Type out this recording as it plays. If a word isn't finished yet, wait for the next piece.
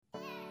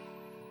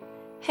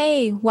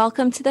Hey,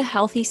 welcome to the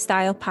Healthy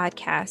Style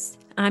Podcast.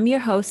 I'm your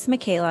host,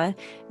 Michaela,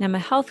 and I'm a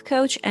health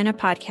coach and a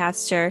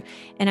podcaster,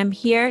 and I'm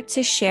here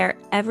to share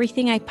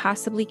everything I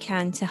possibly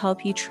can to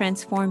help you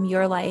transform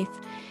your life.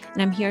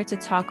 And I'm here to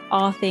talk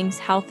all things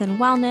health and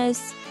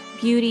wellness,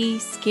 beauty,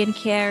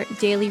 skincare,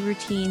 daily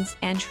routines,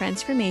 and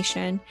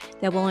transformation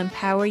that will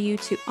empower you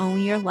to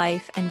own your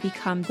life and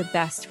become the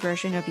best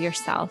version of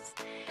yourself.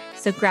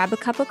 So grab a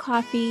cup of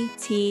coffee,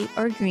 tea,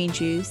 or green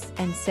juice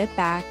and sit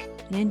back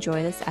and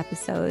enjoy this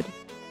episode.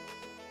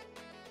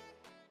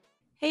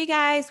 Hey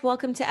guys,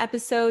 welcome to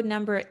episode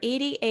number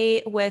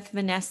 88 with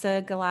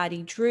Vanessa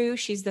Galati Drew.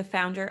 She's the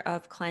founder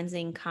of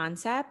Cleansing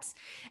Concepts.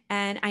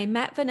 And I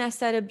met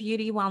Vanessa at a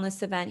beauty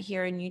wellness event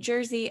here in New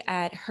Jersey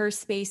at Her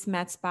Space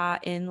Med Spa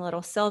in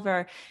Little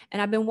Silver.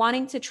 And I've been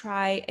wanting to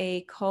try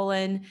a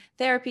colon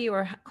therapy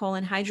or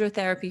colon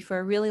hydrotherapy for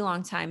a really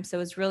long time. So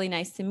it was really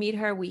nice to meet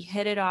her. We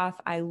hit it off.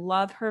 I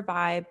love her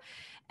vibe.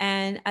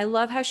 And I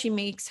love how she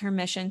makes her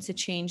mission to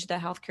change the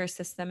healthcare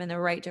system in the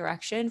right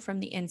direction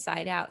from the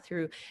inside out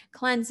through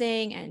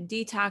cleansing and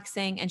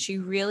detoxing. And she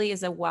really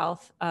is a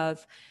wealth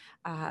of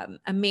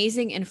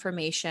amazing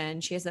information.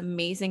 She has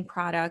amazing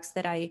products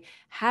that I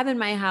have in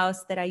my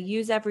house that I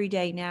use every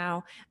day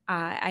now.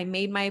 I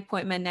made my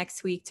appointment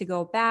next week to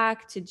go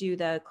back to do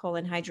the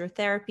colon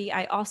hydrotherapy.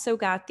 I also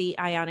got the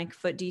ionic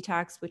foot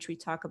detox, which we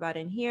talk about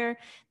in here,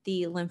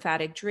 the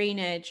lymphatic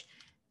drainage.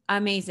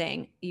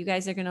 Amazing. You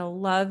guys are going to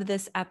love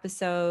this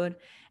episode.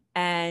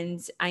 And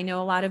I know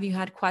a lot of you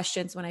had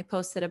questions when I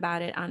posted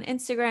about it on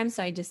Instagram.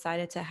 So I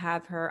decided to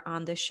have her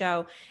on the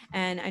show.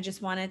 And I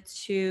just wanted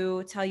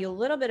to tell you a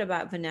little bit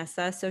about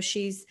Vanessa. So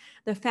she's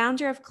the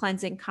founder of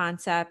Cleansing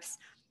Concepts,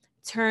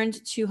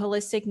 turned to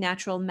holistic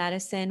natural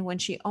medicine when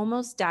she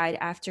almost died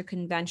after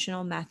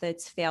conventional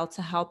methods failed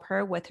to help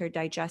her with her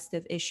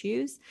digestive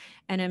issues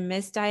and a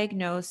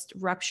misdiagnosed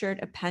ruptured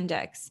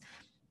appendix.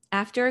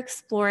 After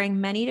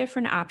exploring many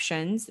different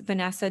options,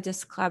 Vanessa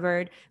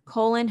discovered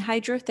colon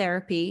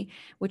hydrotherapy,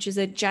 which is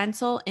a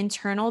gentle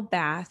internal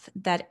bath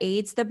that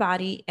aids the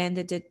body in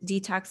the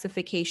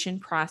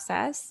detoxification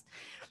process.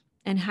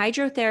 And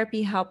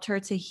hydrotherapy helped her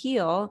to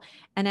heal.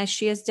 And as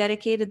she has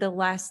dedicated the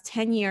last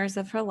 10 years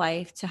of her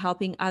life to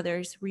helping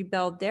others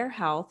rebuild their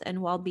health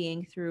and well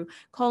being through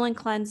colon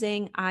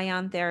cleansing,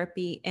 ion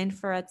therapy,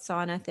 infrared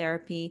sauna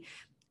therapy,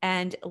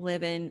 and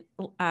living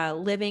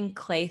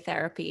clay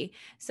therapy.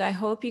 So I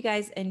hope you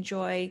guys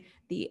enjoy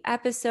the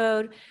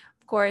episode.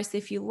 Of course,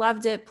 if you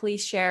loved it,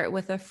 please share it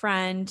with a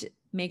friend.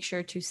 Make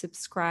sure to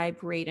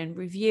subscribe, rate, and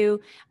review.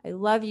 I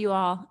love you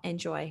all.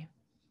 Enjoy.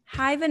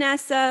 Hi,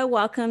 Vanessa.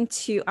 Welcome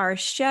to our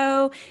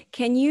show.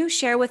 Can you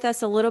share with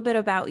us a little bit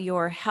about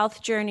your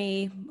health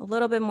journey, a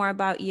little bit more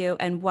about you,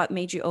 and what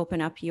made you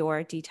open up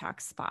your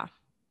detox spa?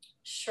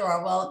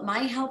 Sure. Well,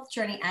 my health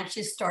journey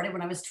actually started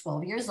when I was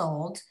 12 years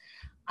old.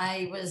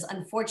 I was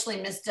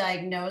unfortunately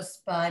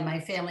misdiagnosed by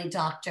my family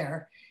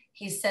doctor.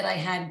 He said I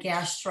had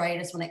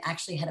gastritis when I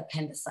actually had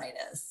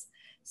appendicitis.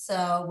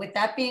 So with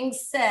that being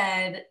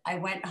said, I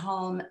went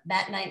home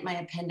that night, my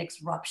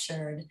appendix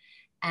ruptured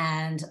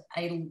and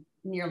I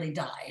nearly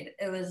died.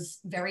 It was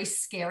very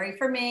scary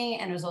for me.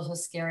 And it was also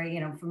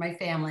scary, for my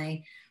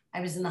family.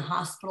 I was in the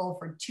hospital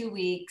for 2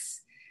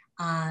 weeks.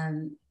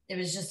 It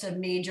was just a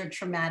major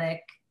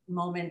traumatic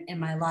moment in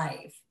my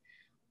life.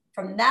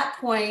 From that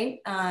point,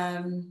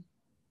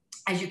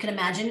 as you can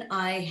imagine,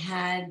 I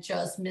had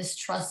just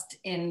mistrust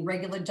in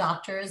regular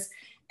doctors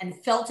and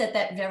felt at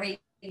that very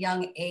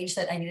young age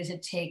that I needed to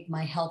take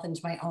my health into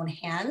my own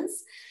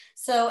hands.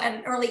 So at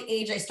an early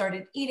age, I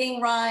started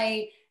eating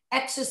right,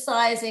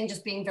 exercising,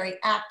 just being very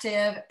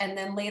active. And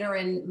then later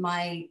in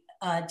my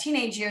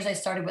teenage years, I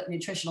started with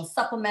nutritional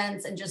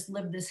supplements and just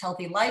lived this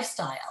healthy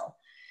lifestyle.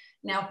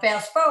 Now,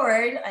 fast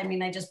forward,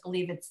 I just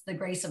believe it's the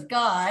grace of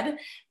God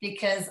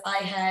because I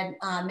had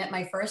met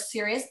my first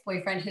serious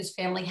boyfriend whose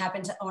family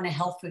happened to own a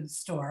health food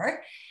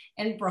store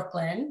in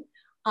Brooklyn.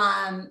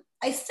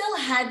 I still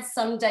had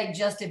some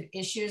digestive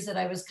issues that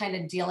I was kind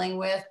of dealing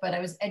with, but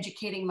I was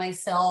educating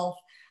myself,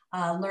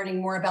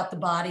 learning more about the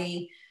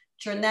body.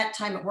 During that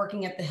time at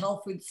working at the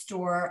health food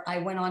store, I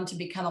went on to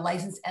become a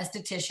licensed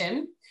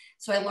esthetician.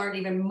 So I learned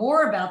even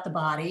more about the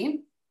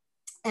body.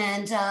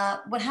 And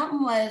what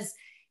happened was,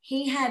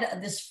 he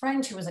had this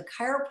friend who was a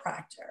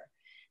chiropractor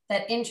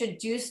that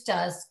introduced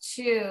us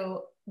to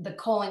the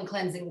colon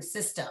cleansing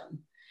system.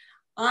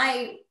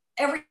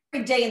 Every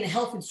day in the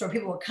health food store,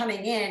 people were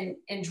coming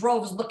in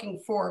droves looking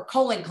for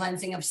colon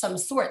cleansing of some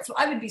sort. So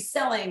I would be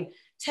selling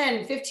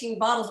 10, 15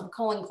 bottles of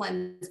colon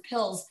cleanse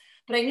pills,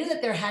 but I knew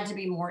that there had to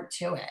be more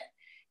to it.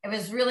 It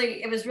was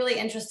really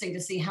interesting to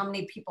see how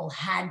many people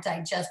had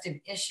digestive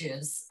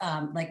issues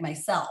like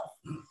myself.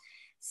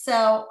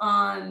 So,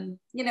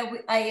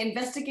 I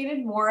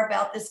investigated more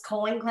about this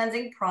colon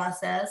cleansing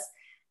process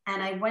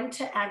and I went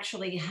to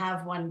actually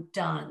have one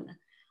done.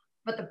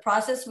 But the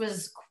process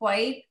was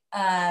quite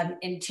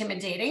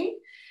intimidating.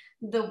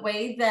 The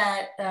way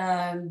that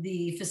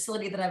the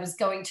facility that I was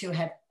going to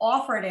had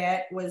offered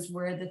it was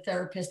where the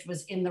therapist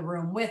was in the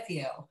room with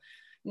you.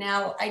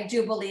 Now, I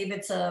do believe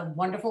it's a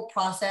wonderful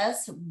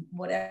process,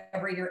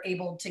 whatever you're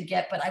able to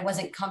get, but I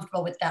wasn't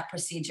comfortable with that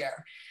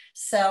procedure.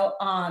 So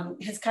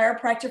his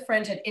chiropractor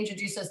friend had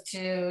introduced us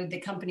to the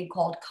company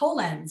called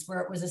Colens,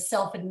 where it was a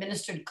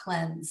self-administered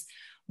cleanse,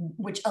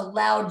 which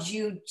allowed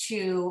you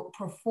to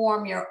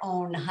perform your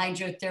own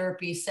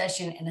hydrotherapy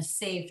session in a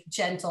safe,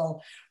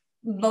 gentle,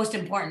 most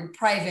important,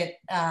 private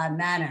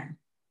manner.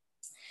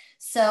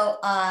 So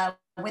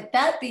with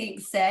that being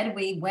said,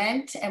 we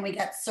went and we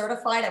got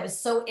certified. I was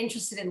so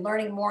interested in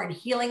learning more and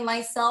healing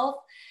myself,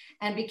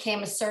 and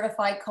became a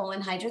certified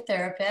colon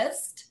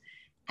hydrotherapist.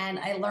 And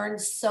I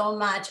learned so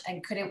much. I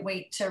couldn't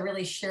wait to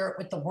really share it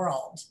with the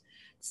world.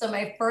 So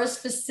my first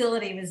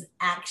facility was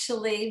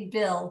actually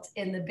built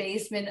in the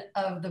basement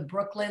of the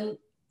Brooklyn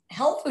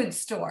health food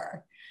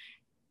store.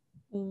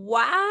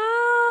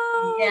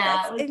 Wow,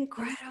 Yeah, that's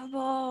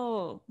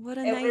incredible. What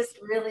a it was nice,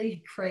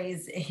 really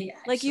crazy,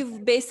 like actually.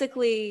 you've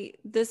basically,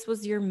 this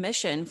was your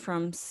mission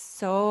from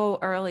so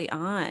early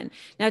on.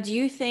 Now, do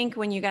you think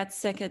when you got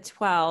sick at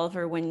 12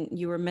 or when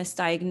you were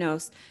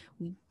misdiagnosed,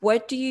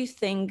 what do you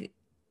think,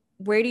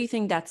 where do you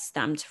think that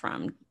stemmed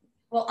from?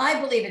 Well,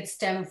 I believe it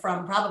stemmed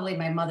from probably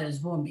my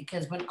mother's womb,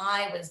 because when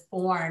I was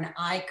born,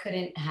 I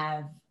couldn't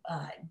have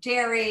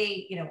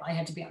dairy. You know, I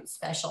had to be on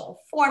special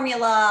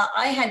formula.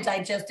 I had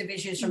digestive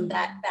issues from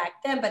that back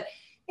then. But,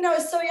 you know, I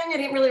was so young, I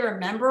didn't really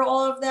remember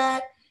all of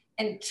that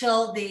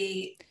until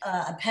the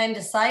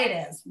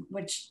appendicitis,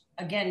 which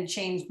again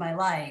changed my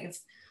life.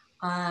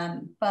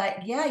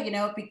 But yeah, you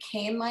know, it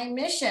became my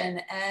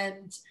mission.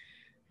 And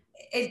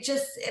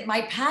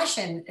my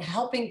passion,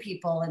 helping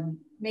people and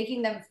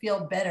making them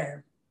feel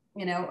better,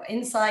 you know,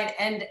 inside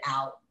and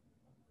out.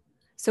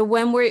 So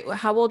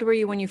how old were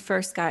you when you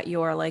first got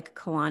your like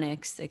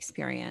colonics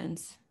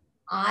experience?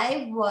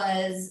 I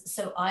was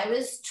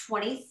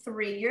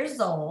 23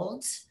 years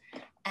old,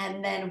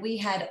 and then we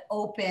had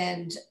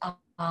opened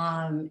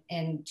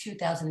in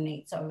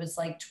 2008. So I was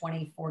like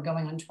 24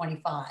 going on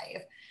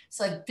 25.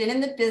 So I've been in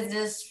the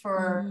business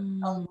for a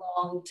Mm.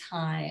 long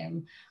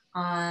time.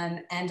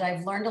 And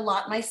I've learned a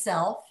lot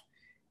myself.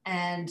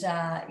 And,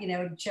 you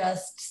know,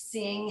 just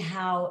seeing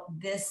how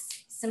this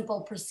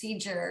simple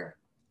procedure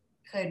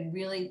could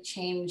really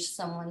change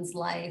someone's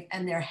life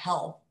and their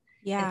health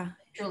is Yeah.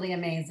 truly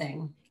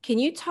amazing. Can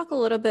you talk a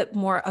little bit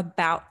more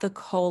about the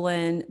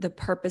colon, the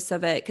purpose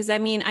of it? Because I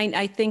mean,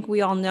 I think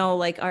we all know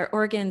like our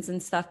organs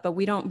and stuff, but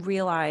we don't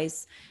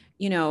realize,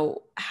 you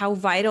know, how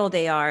vital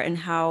they are and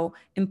how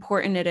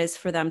important it is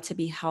for them to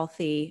be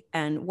healthy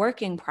and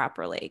working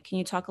properly. Can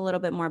you talk a little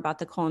bit more about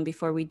the colon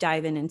before we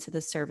dive into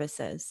the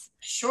services?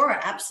 Sure,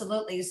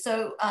 absolutely.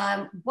 So,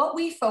 what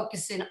we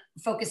focus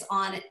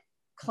on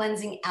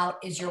cleansing out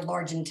is your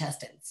large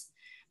intestines.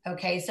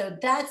 Okay, so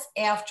that's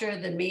after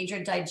the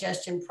major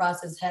digestion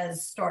process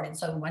has started.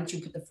 So once you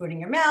put the food in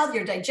your mouth,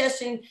 your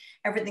digestion,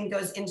 everything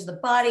goes into the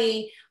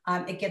body.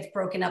 It gets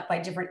broken up by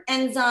different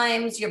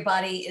enzymes. Your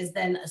body is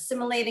then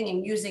assimilating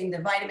and using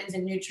the vitamins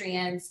and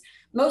nutrients,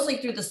 mostly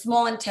through the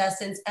small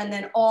intestines, and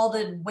then all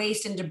the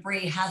waste and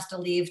debris has to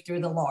leave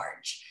through the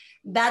large.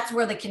 That's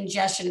where the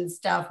congestion and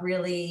stuff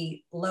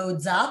really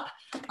loads up.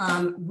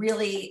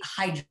 Really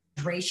hydration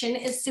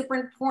is super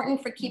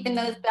important for keeping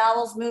those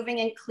bowels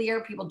moving and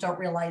clear. People don't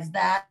realize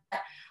that.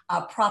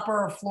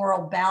 Proper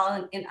floral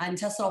balance,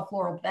 intestinal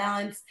floral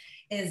balance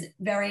is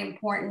very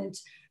important.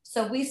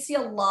 So we see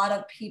a lot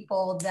of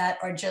people that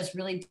are just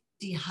really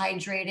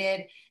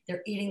dehydrated.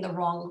 They're eating the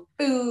wrong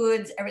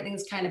foods.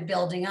 Everything's kind of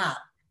building up.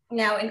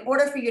 Now, in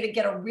order for you to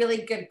get a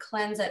really good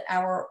cleanse at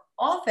our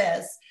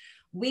office,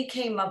 we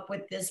came up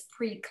with this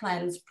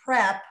pre-cleanse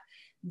prep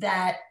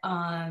that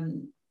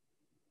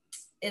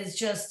is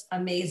just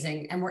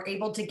amazing. And we're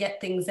able to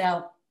get things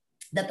out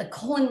that the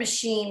colon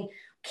machine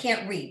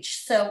can't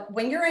reach. So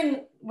when you're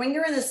in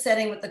the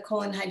setting with the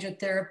colon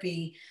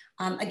hydrotherapy,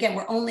 again,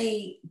 we're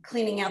only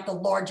cleaning out the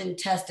large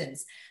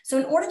intestines. So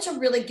in order to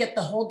really get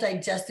the whole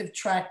digestive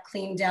tract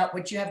cleaned out,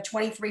 which you have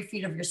 23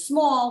 feet of your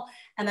small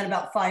and then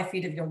about 5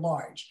 feet of your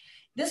large,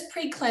 this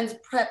pre-cleanse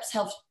preps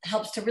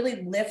helps to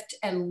really lift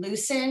and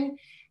loosen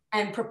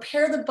and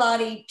prepare the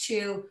body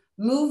to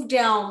move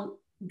down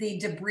the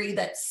debris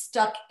that's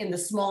stuck in the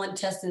small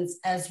intestines,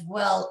 as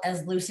well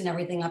as loosen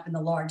everything up in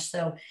the large.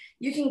 So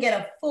you can get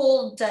a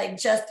full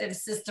digestive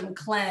system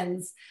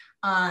cleanse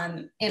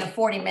in a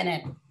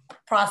 40-minute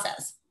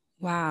process.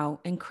 Wow,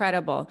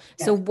 incredible.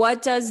 Yeah. So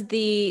what does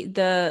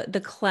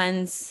the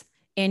cleanse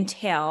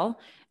entail?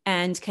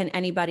 And can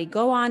anybody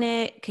go on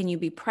it? Can you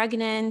be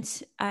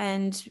pregnant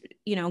and,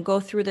 you know, go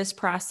through this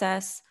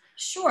process?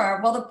 Sure.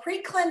 Well, the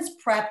pre-cleanse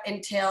prep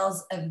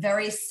entails a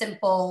very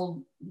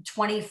simple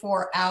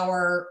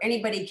 24-hour,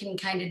 anybody can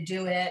kind of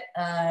do it,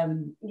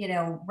 you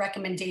know,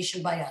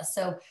 recommendation by us.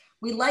 So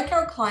we like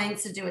our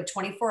clients to do a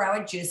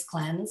 24-hour juice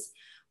cleanse,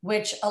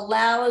 which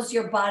allows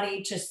your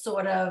body to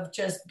sort of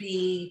just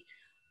be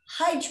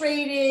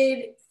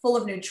hydrated, full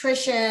of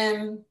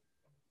nutrition,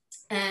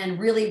 and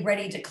really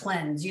ready to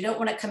cleanse. You don't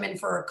want to come in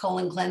for a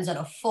colon cleanse on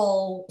a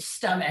full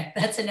stomach.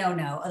 That's a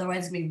no-no.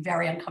 Otherwise, it'll be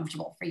very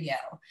uncomfortable for you.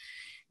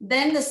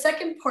 Then the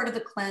second part of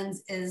the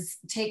cleanse is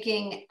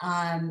taking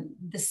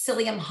the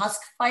psyllium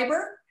husk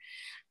fiber,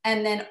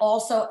 and then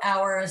also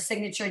our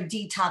signature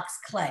detox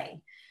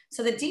clay.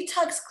 So the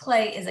detox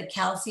clay is a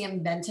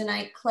calcium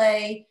bentonite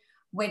clay,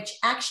 which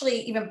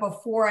actually, even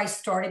before I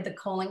started the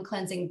colon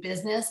cleansing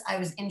business, I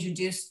was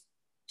introduced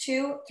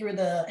to through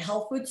the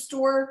health food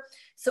store.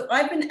 So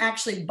I've been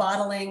actually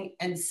bottling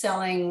and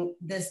selling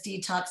this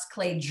detox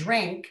clay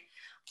drink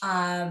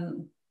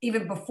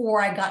even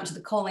before I got into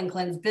the colon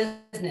cleanse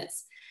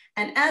business.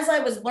 And as I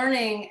was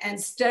learning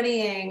and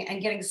studying and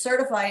getting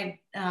certified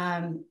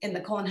in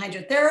the colon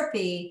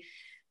hydrotherapy,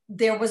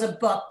 there was a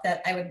book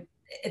that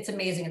it's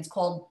amazing. It's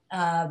called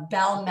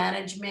Bowel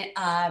Management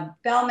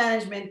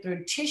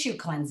Through Tissue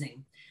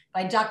Cleansing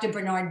by Dr.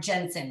 Bernard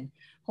Jensen,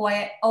 who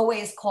I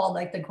always called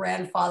like the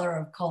grandfather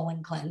of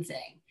colon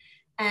cleansing.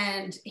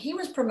 And he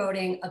was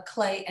promoting a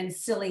clay and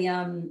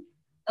psyllium,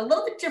 a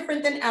little bit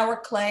different than our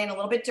clay and a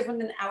little bit different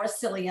than our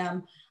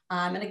psyllium.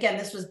 And again,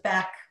 this was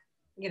back,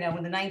 in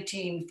the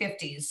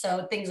 1950s.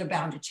 So things are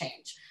bound to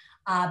change.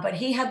 But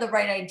he had the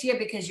right idea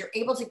because you're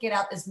able to get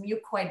out this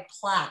mucoid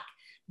plaque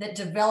that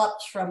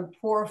develops from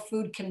poor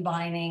food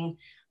combining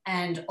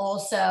and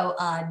also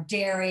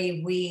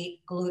dairy,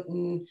 wheat,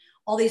 gluten,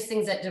 all these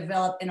things that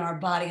develop in our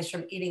bodies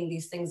from eating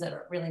these things that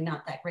are really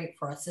not that great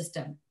for our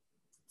system.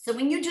 So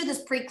when you do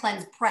this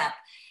pre-cleanse prep,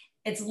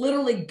 it's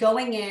literally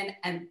going in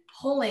and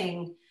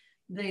pulling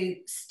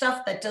the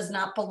stuff that does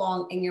not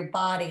belong in your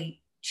body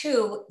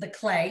to the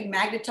clay,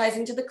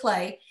 magnetizing to the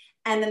clay.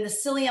 And then the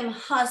psyllium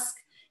husk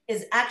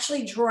is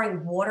actually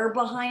drawing water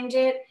behind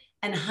it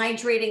and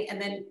hydrating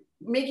and then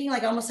making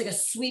like almost like a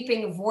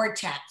sweeping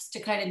vortex to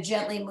kind of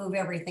gently move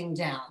everything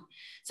down.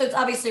 So it's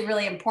obviously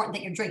really important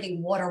that you're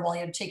drinking water while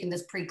you're taking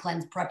this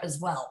pre-cleanse prep as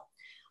well.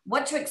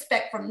 What to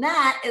expect from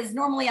that is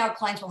normally our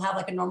clients will have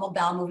like a normal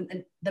bowel movement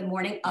in the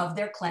morning of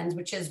their cleanse,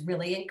 which is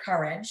really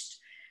encouraged.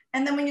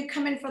 And then when you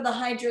come in for the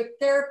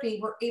hydrotherapy,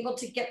 we're able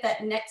to get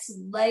that next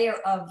layer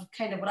of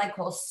kind of what I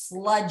call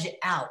sludge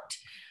out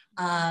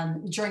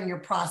during your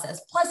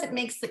process. Plus it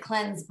makes the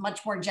cleanse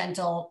much more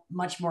gentle,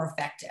 much more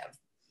effective.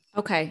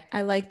 Okay.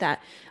 I like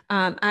that.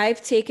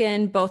 I've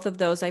taken both of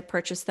those. I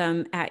purchased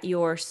them at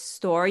your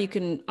store. You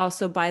can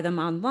also buy them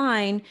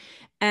online.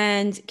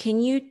 And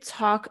can you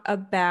talk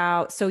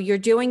about, so you're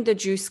doing the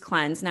juice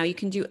cleanse. Now you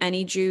can do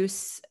any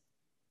juice,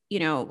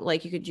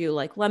 like you could do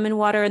like lemon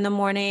water in the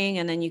morning,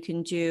 and then you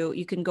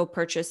can go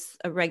purchase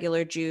a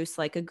regular juice,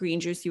 like a green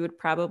juice you would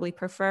probably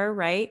prefer,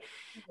 right?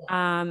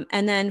 Yeah.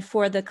 And then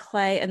for the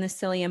clay and the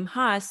psyllium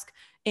husk,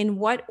 in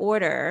what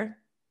order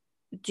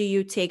do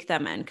you take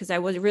them in? Because I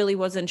really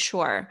wasn't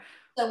sure.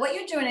 So what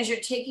you're doing is you're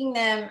taking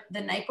them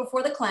the night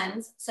before the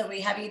cleanse. So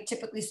we have you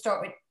typically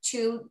start with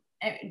 2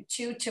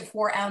 to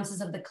 4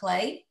 ounces of the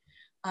clay.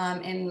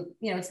 And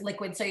it's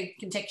liquid, so you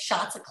can take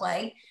shots of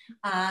clay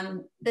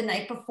the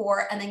night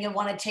before, and then you'll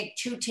want to take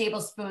 2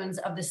 tablespoons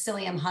of the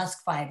psyllium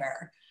husk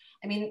fiber.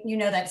 I mean,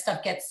 that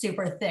stuff gets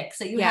super thick.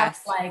 So you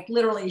have to like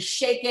literally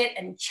shake it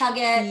and chug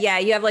it. Yeah,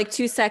 you have like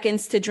 2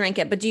 seconds to drink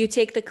it. But do you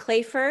take the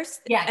clay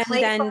first? Yeah, and clay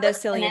then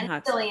first, the psyllium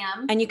husk?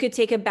 And you could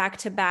take it back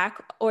to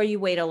back, or you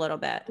wait a little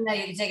bit? No,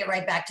 you can take it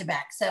right back to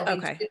back. So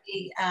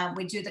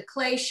we do the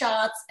clay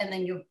shots, and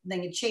then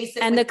you chase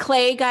it. And the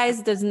clay,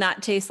 guys, does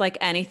not taste like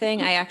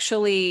anything. I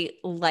actually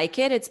like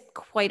it. It's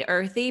quite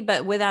earthy,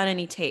 but without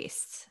any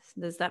taste.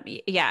 Does that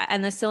mean? Yeah.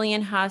 And the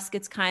psyllium husk,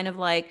 it's kind of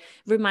like,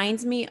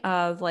 reminds me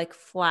of like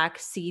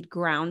flaxseed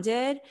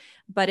grounded,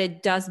 but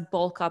it does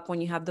bulk up when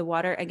you have the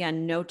water.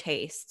 Again, no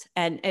taste.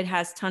 And it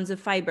has tons of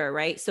fiber,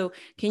 right? So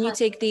can you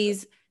take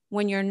these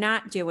when you're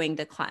not doing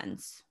the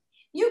cleanse?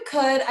 You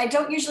could. I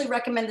don't usually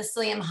recommend the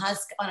psyllium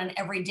husk on an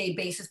everyday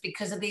basis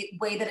because of the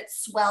way that it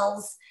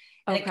swells.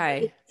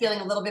 Okay. Feeling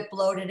a little bit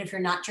bloated if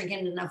you're not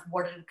drinking enough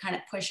water to kind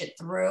of push it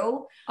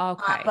through.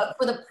 Okay. But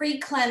for the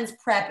pre-cleanse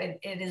prep,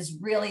 it is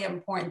really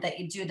important that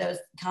you do those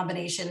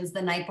combinations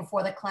the night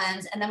before the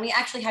cleanse. And then we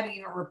actually have you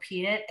even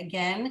repeat it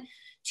again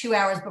 2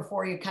 hours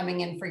before you're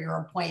coming in for your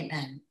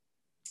appointment.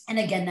 And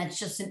again, that's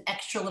just an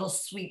extra little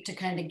sweep to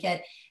kind of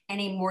get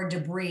any more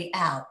debris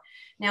out.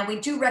 Now, we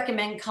do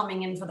recommend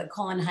coming in for the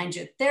colon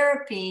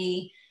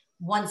hydrotherapy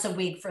once a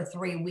week for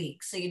 3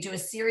 weeks. So you do a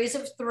series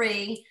of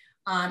 3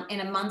 in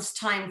a month's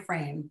time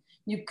frame.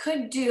 You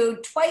could do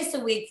twice a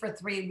week for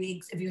 3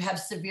 weeks if you have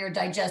severe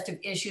digestive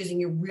issues and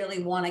you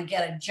really want to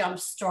get a jump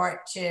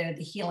start to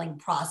the healing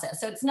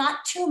process. So it's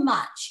not too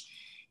much.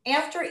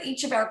 After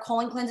each of our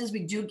colon cleanses,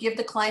 we do give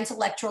the clients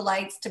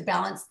electrolytes to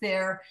balance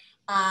their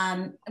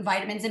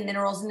vitamins and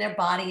minerals in their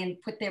body and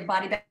put their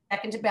body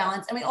back into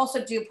balance. And we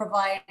also do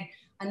provide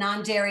a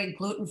non-dairy,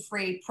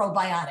 gluten-free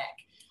probiotic.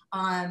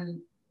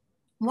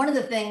 One of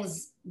the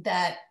things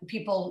that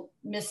people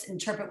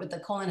misinterpret with the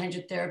colon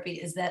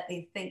hydrotherapy is that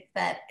they think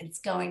that it's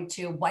going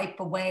to wipe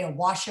away or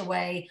wash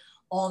away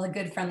all the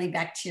good friendly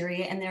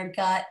bacteria in their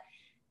gut.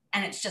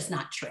 And it's just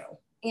not true.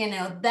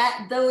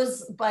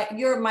 But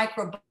your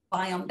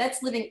microbiome,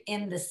 that's living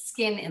in the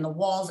skin, in the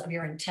walls of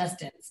your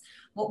intestines.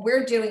 What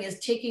we're doing is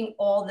taking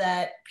all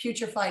that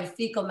putrefied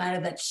fecal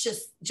matter that's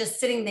just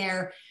sitting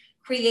there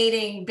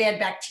creating bad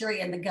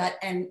bacteria in the gut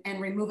and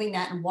removing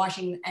that and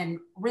washing and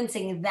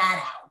rinsing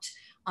that out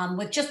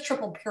with just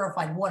triple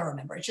purified water.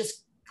 Remember, it's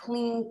just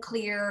clean,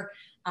 clear,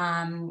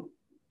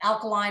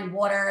 alkaline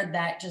water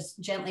that just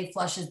gently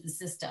flushes the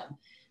system.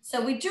 So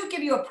we do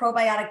give you a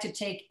probiotic to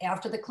take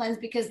after the cleanse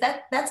because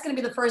that's going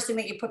to be the first thing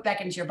that you put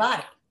back into your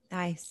body.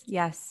 Nice.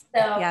 Yes.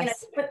 So,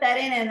 yes. You put that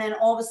in and then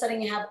all of a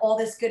sudden you have all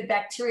this good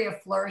bacteria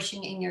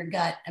flourishing in your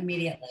gut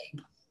immediately.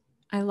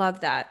 I love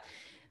that.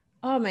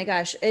 Oh my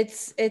gosh.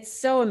 It's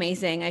so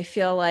amazing. I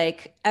feel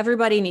like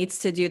everybody needs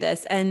to do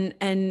this. And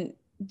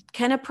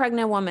can a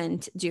pregnant woman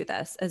do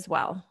this as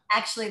well?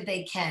 Actually,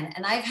 they can.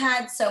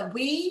 And so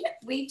we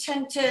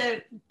tend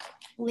to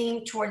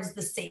lean towards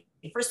the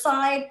safer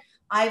side.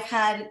 I've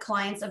had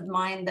clients of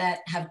mine that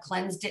have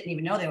cleansed, didn't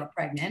even know they were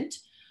pregnant.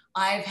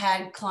 I've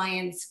had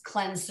clients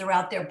cleanse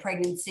throughout their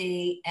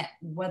pregnancy,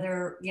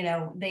 whether,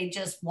 they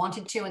just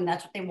wanted to, and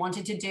that's what they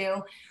wanted to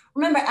do.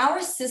 Remember,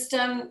 our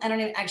system, I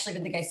don't even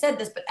think I said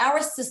this, but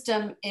our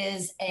system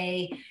is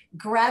a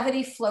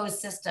gravity flow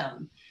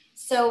system.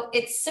 So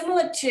it's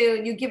similar to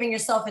you giving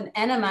yourself an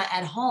enema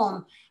at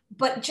home,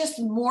 but just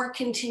more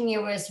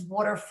continuous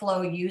water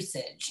flow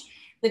usage.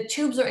 The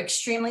tubes are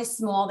extremely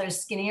small. They're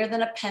skinnier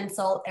than a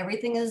pencil.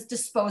 Everything is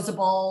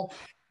disposable.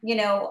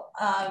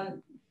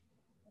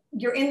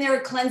 You're in there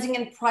cleansing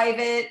in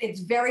private. It's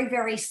very,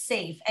 very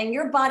safe. And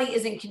your body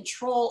is in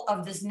control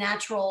of this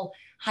natural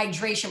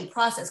hydration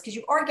process because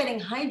you are getting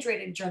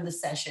hydrated during the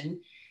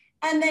session.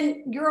 And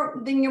then your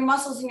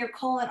muscles in your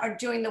colon are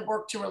doing the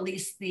work to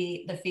release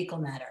the fecal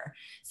matter.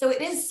 So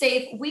it is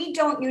safe. We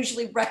don't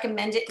usually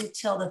recommend it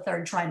until the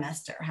third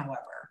trimester,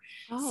 however.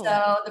 Oh.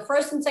 So the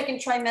first and second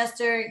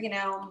trimester,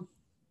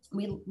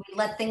 we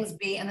let things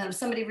be. And then if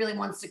somebody really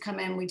wants to come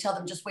in, we tell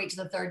them just wait to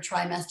the third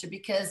trimester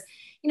because,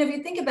 if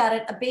you think about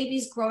it, a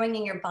baby's growing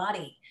in your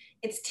body.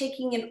 It's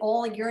taking in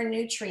all your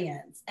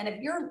nutrients. And if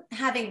you're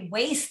having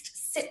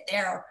waste sit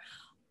there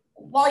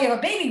while you have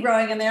a baby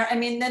growing in there,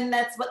 then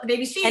that's what the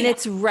baby's feeding. And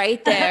it's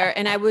right there.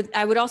 And I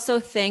would also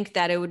think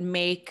that it would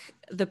make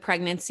the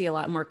pregnancy a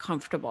lot more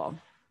comfortable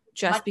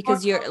just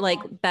because you're like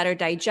better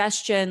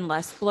digestion,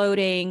 less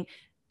bloating,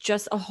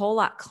 just a whole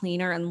lot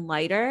cleaner and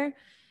lighter.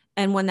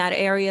 And when that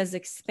area is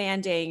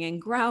expanding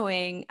and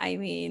growing,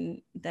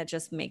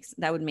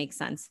 that would make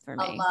sense for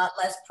me. A lot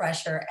less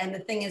pressure. And the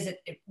thing is,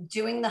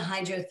 doing the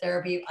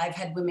hydrotherapy, I've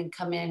had women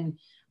come in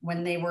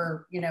when they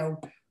were,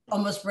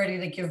 almost ready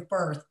to give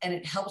birth, and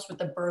it helps with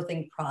the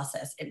birthing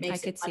process. It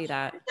makes it much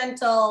more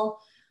gentle,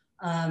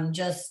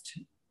 just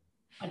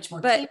much more.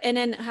 But and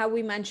then how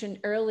we mentioned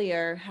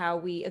earlier, how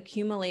we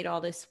accumulate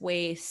all this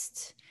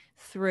waste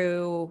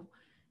through,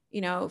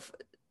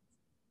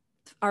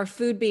 our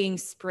food being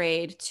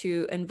sprayed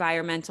to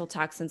environmental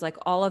toxins, like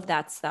all of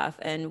that stuff.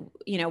 And,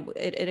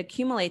 it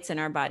accumulates in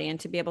our body, and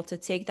to be able to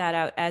take that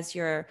out as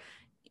you're,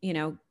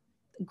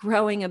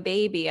 growing a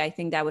baby, I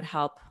think that would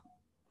help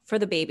for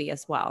the baby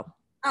as well.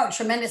 Oh,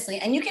 tremendously.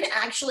 And you can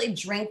actually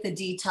drink the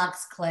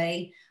detox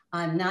clay,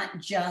 not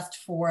just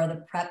for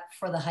the prep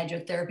for the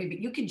hydrotherapy, but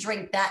you can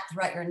drink that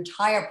throughout your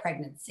entire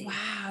pregnancy.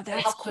 Wow, that's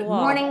it helps cool. With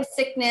morning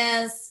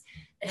sickness.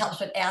 It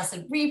helps with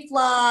acid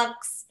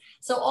reflux.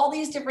 So all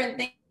these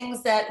different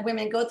things that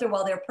women go through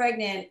while they're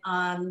pregnant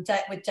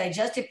with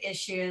digestive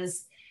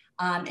issues,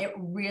 it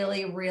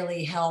really,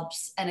 really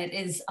helps. And it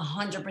is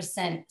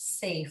 100%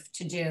 safe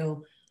to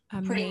do.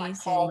 Amazing. Pretty much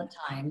all the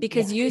time.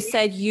 Because you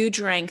said you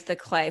drank the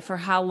clay for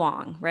how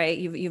long, right?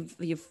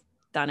 You've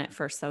done it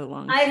for so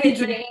long. I've been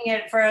drinking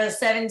it for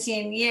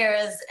 17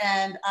 years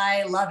and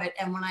I love it.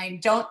 And when I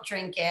don't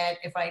drink it,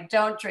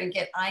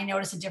 I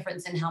notice a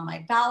difference in how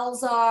my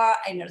bowels are.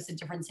 I notice a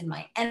difference in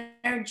my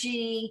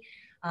energy.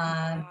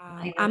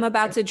 I'm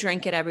about to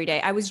drink it every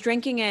day. I was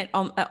drinking it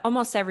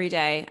almost every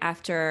day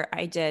after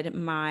I did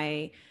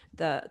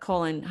the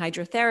colon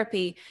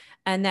hydrotherapy.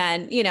 And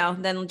then,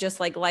 then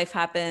just like life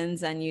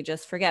happens and you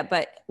just forget.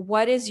 But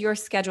what is your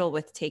schedule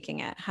with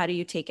taking it? How do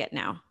you take it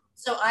now?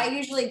 So I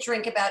usually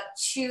drink about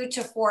 2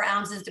 to 4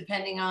 ounces,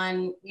 depending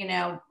on,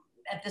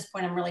 at this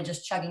point, I'm really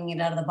just chugging it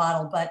out of the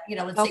bottle. But,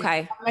 let's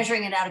say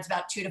measuring it out, it's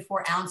about 2 to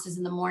 4 ounces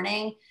in the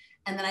morning.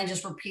 And then I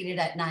just repeat it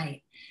at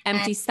night.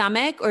 Empty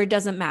stomach, or it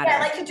doesn't matter? Yeah,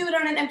 I like to do it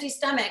on an empty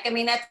stomach. At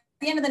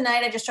the end of the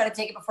night, I just try to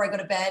take it before I go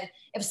to bed.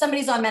 If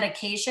somebody's on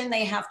medication,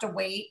 they have to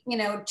wait,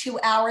 2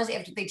 hours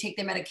after they take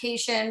their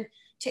medication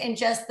to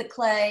ingest the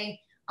clay.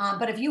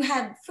 But if you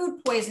had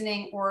food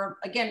poisoning or,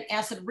 again,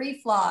 acid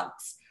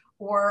reflux,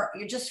 or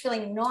you're just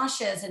feeling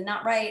nauseous and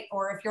not right,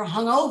 or if you're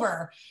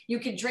hungover, you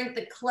could drink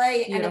the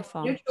clay and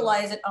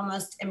neutralize it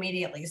almost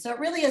immediately. So it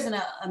really is an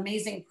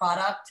amazing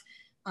product.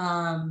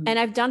 And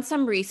I've done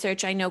some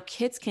research. I know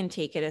kids can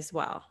take it as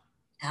well.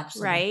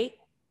 Absolutely. Right?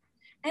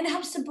 And it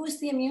helps to boost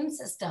the immune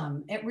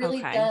system. It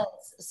really does.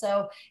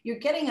 So you're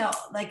getting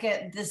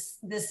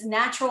this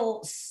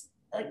natural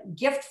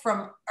gift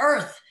from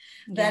Earth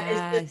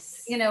that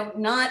is just,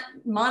 not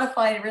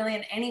modified really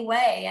in any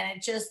way. And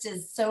it just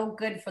is so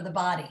good for the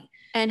body.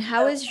 And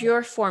how is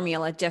your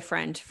formula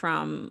different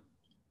from,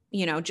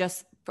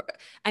 just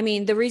I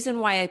mean, the reason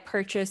why I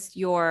purchased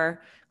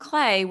your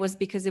clay was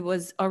because it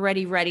was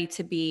already ready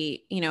to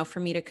be, for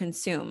me to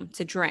consume,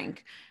 to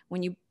drink.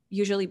 When you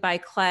usually buy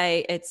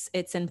clay,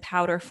 it's in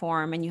powder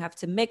form and you have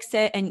to mix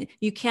it and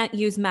you can't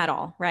use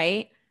metal,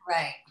 right?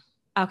 Right.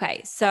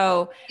 Okay.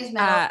 So, Use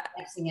metal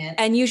mixing it.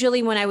 and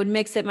usually when I would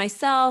mix it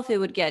myself, it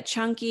would get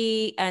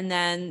chunky. And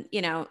then,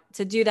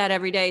 to do that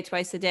every day,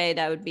 twice a day,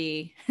 that would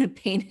be a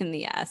pain in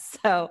the ass.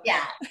 So,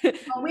 Yeah.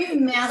 Well, we've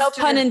no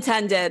pun mastered.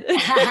 intended.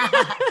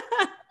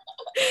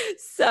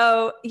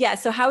 So, yeah.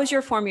 So, how is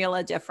your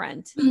formula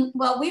different?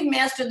 Well, we've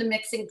mastered the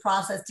mixing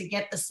process to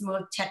get the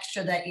smooth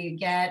texture that you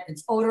get.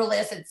 It's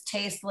odorless, it's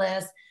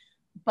tasteless,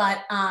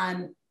 but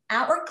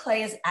our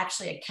clay is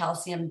actually a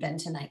calcium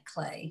bentonite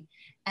clay.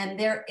 And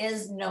there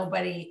is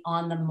nobody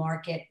on the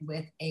market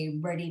with a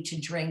ready to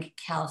drink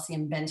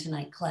calcium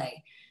bentonite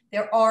clay.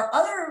 There are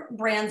other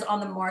brands on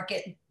the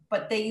market,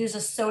 but they use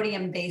a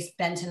sodium based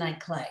bentonite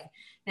clay.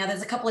 Now,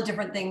 there's a couple of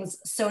different things,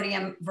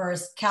 sodium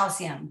versus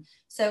calcium.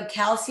 So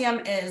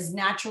calcium is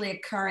naturally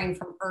occurring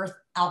from earth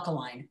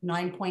alkaline,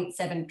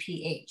 9.7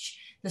 pH.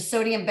 The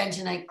sodium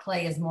bentonite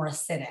clay is more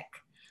acidic.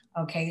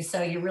 Okay,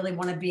 so you really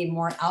want to be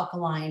more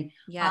alkaline.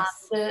 Yes.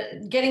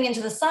 Getting into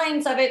the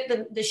science of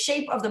it, the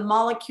shape of the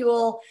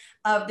molecule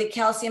of the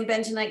calcium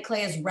bentonite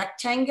clay is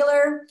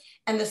rectangular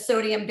and the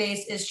sodium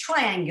base is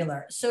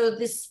triangular. So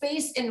the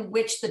space in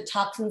which the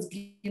toxins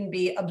can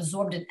be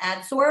absorbed and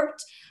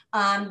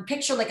adsorbed,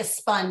 picture like a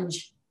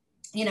sponge,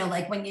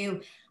 like when you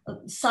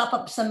sop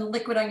up some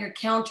liquid on your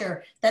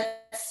counter,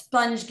 that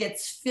sponge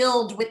gets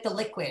filled with the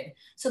liquid.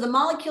 So the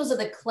molecules of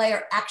the clay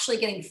are actually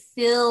getting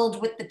filled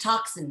with the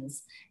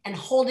toxins and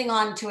holding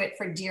on to it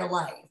for dear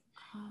life.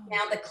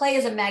 Now, the clay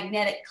is a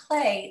magnetic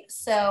clay,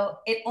 so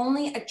it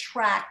only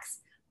attracts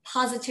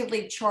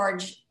positively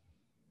charged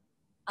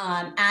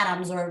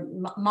atoms or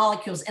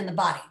molecules in the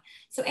body.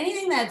 So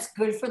anything that's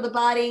good for the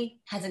body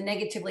has a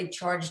negatively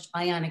charged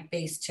ionic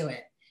base to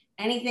it.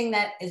 Anything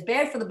that is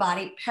bad for the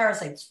body,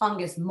 parasites,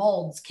 fungus,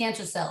 molds,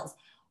 cancer cells,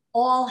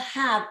 all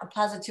have a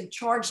positive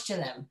charge to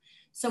them.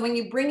 So when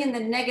you bring in the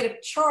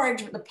negative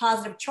charge with the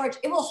positive charge,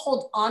 it will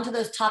hold on to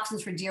those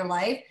toxins for dear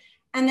life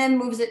and then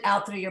moves it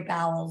out through your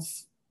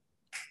bowels.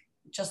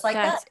 Just like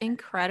that. That's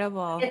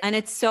incredible. And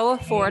it's so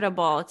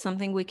affordable. It's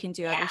something we can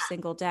do every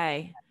single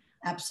day.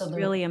 Absolutely.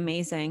 It's really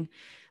amazing.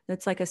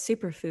 That's like a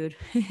superfood.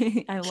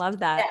 I love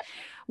that.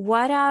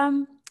 Yeah.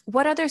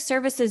 What other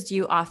services do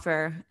you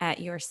offer at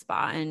your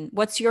spa and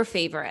what's your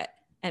favorite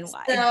and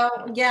why?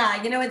 So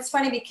yeah, it's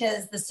funny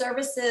because the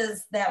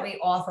services that we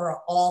offer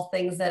are all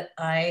things that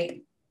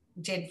I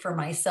did for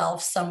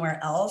myself somewhere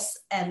else.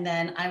 And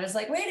then I was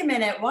like, wait a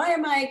minute, why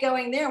am I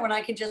going there when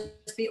I could just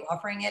be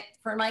offering it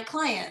for my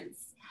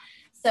clients?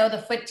 So the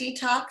foot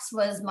detox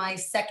was my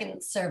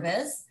second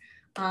service.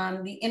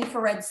 The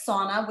infrared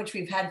sauna, which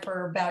we've had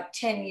for about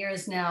 10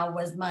 years now,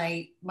 was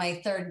my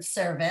third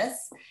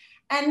service.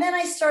 And then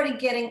I started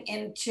getting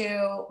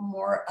into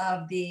more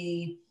of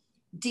the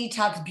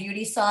detox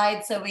beauty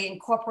side. So we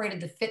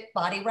incorporated the Fit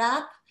Body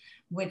Wrap,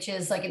 which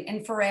is like an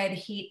infrared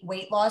heat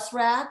weight loss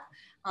wrap,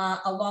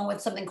 along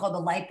with something called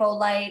the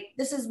LipoLite.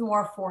 This is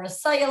more for a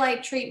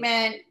cellulite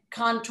treatment,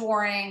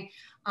 contouring.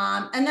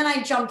 And then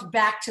I jumped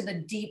back to the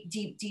deep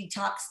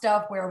detox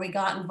stuff where we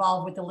got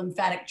involved with the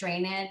lymphatic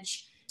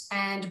drainage.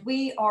 And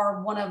we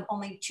are one of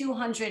only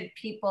 200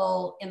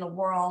 people in the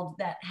world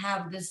that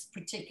have this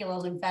particular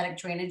lymphatic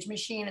drainage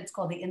machine. It's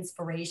called the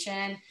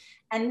Inspiration.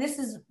 And this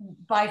is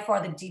by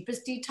far the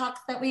deepest detox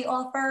that we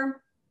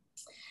offer.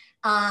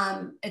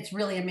 It's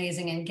really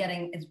amazing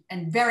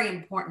and very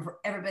important for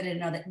everybody to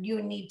know that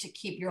you need to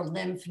keep your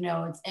lymph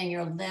nodes and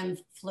your lymph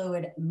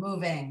fluid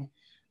moving.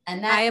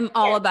 And I am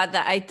all about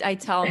that. I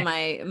tell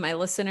my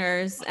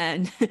listeners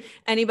and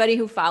anybody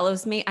who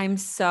follows me,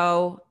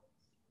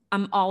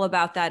 I'm all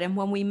about that. And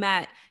when we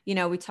met,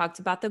 we talked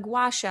about the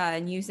gua sha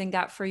and using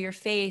that for your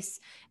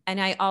face.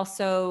 And I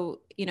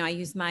also, I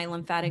use my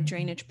lymphatic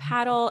drainage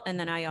paddle and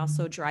then I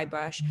also dry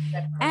brush.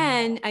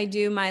 And I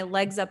do my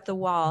legs up the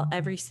wall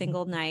every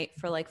single night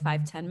for like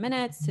 5-10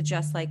 minutes to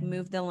just like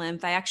move the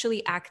lymph. I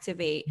actually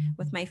activate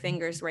with my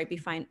fingers right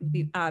behind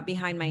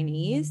my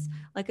knees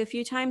like a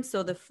few times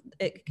so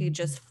it could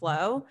just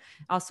flow.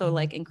 Also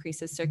like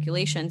increases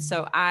circulation.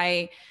 So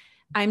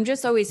I'm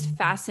just always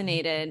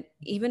fascinated.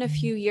 Even a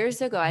few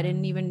years ago, I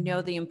didn't even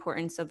know the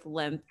importance of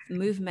lymph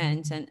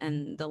movement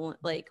and the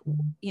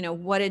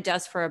what it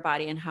does for our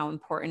body and how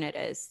important it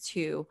is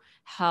to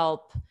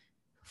help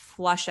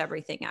flush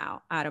everything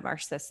out of our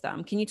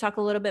system. Can you talk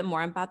a little bit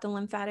more about the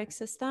lymphatic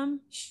system?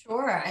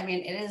 Sure. I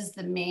mean, it is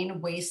the main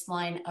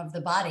waistline of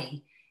the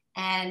body.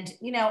 And,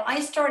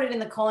 I started in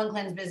the colon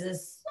cleanse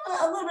business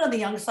a little bit on the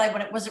young side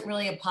when it wasn't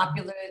really a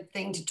popular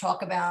thing to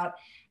talk about.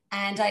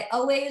 And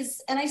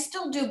I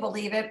still do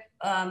believe it,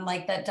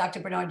 like that Dr.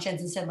 Bernard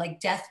Jensen said, like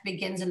death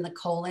begins in the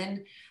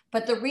colon.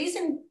 But the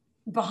reason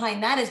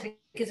behind that is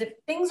because if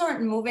things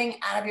aren't moving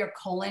out of your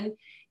colon,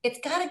 it's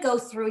got to go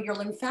through your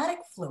lymphatic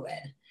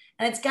fluid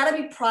and it's got to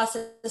be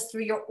processed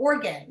through your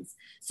organs.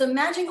 So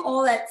imagine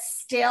all that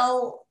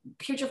stale,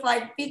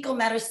 putrefied fecal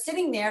matter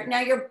sitting there.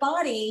 Now your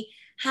body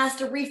has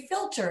to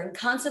refilter and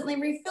constantly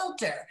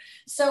refilter.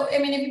 So, I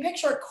mean, if you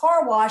picture a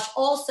car wash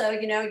also,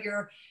 you know,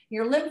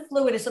 your lymph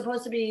fluid is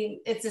supposed to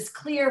be, it's this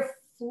clear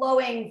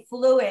flowing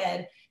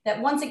fluid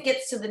that once it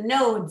gets to the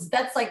nodes,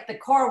 that's like the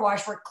car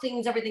wash where it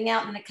cleans everything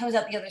out and then it comes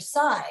out the other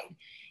side.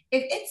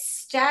 If it's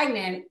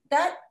stagnant,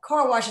 that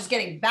car wash is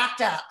getting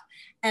backed up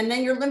and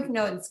then your lymph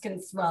nodes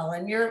can swell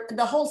and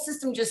the whole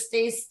system just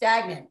stays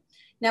stagnant.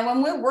 Now,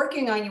 when we're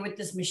working on you with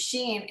this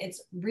machine,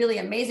 it's really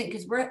amazing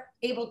because we're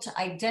able to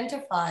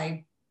identify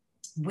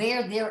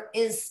where there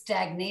is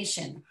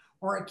stagnation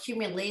or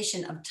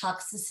accumulation of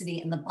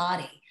toxicity in the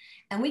body.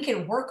 And we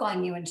can work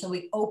on you until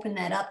we open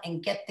that up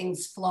and get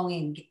things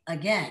flowing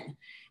again.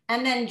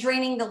 And then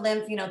draining the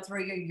lymph, you know,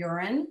 through your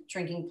urine,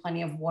 drinking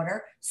plenty of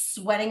water.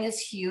 Sweating is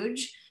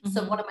huge. Mm-hmm.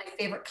 So one of my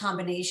favorite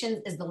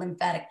combinations is the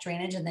lymphatic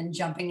drainage and then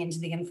jumping into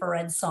the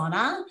infrared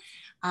sauna.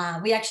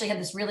 We actually had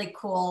this really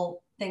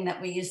cool thing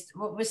that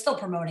we're still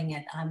promoting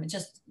it.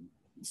 Just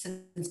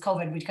since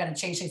COVID, we kind of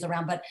changed things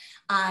around, but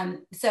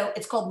so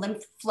it's called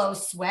Lymph Flow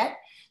Sweat.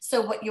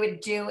 So what you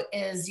would do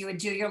is you would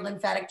do your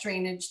lymphatic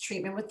drainage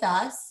treatment with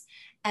us,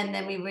 and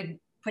then we would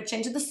put you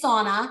into the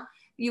sauna.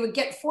 You would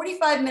get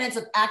 45 minutes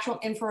of actual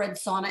infrared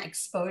sauna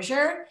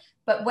exposure,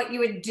 but what you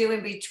would do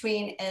in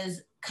between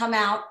is come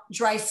out,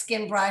 dry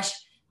skin brush,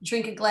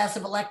 drink a glass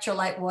of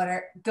electrolyte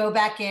water, go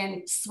back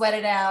in, sweat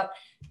it out,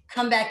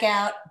 come back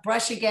out,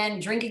 brush again,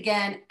 drink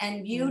again,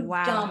 and you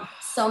dump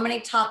so many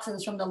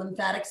toxins from the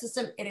lymphatic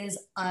system. It is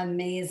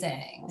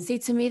amazing. See,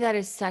 to me, that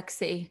is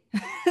sexy.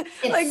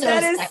 It's like so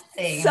that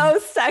sexy. Is so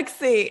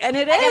sexy. And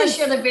I gotta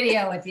share the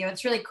video with you.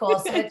 It's really cool.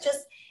 So it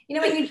just, you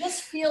know, and you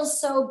just feel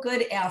so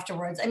good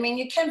afterwards. I mean,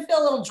 you can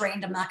feel a little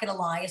drained, I'm not gonna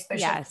lie,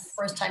 especially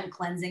first time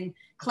cleansing.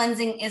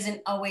 Cleansing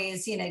isn't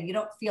always, you know, you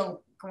don't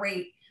feel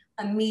great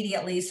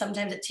immediately.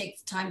 Sometimes it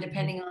takes time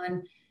depending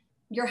on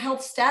your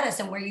health status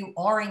and where you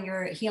are in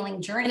your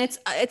healing journey. And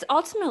it's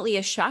ultimately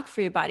a shock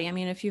for your body. I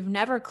mean, if you've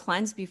never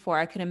cleansed before,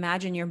 I can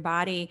imagine your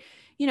body,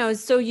 you know,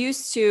 is so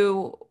used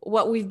to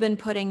what we've been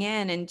putting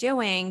in and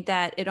doing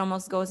that it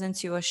almost goes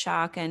into a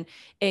shock, and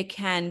it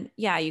can,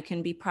 you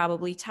can be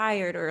probably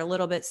tired or a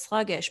little bit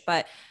sluggish,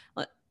 but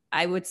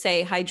I would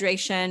say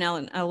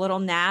hydration, a little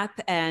nap,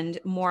 and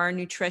more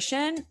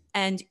nutrition,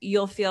 and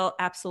you'll feel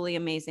absolutely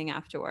amazing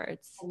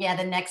afterwards. Yeah,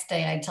 the next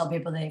day I tell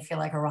people they feel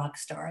like a rock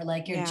star.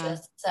 Like you're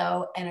just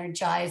so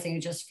energized and you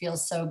just feel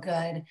so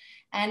good.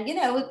 And, you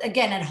know,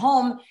 again, at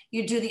home,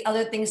 you do the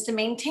other things to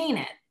maintain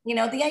it. You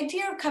know, the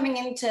idea of coming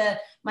into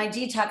my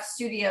detox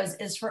studios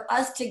is for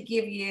us to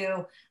give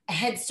you a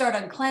head start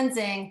on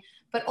cleansing,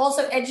 but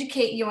also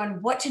educate you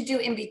on what to do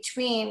in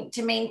between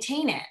to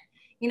maintain it.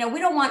 You know, we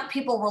don't want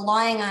people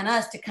relying on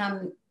us to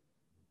come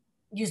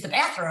use the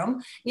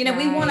bathroom. You know,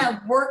 we want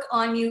to work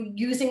on you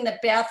using the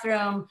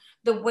bathroom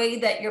the way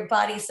that your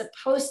body's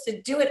supposed to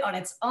do it on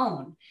its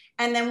own.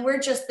 And then we're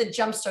just the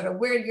jump starter.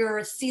 We're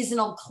your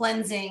seasonal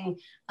cleansing,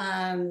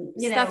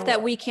 stuff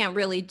that we can't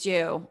really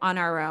do on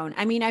our own.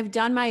 I mean, I've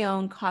done my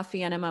own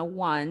coffee enema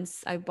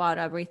once. I bought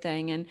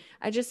everything and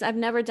I've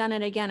never done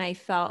it again. I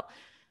felt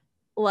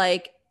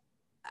like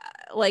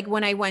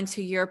when I went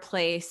to your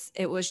place,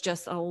 it was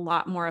just a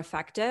lot more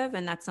effective.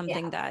 And that's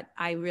something that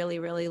I really,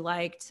 really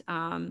liked.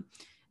 And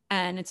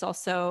it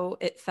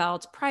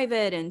felt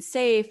private and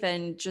safe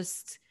and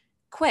just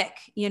quick.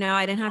 You know,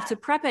 I didn't have to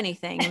prep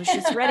anything. It was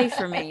just ready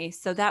for me.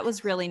 So that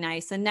was really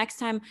nice. And next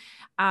time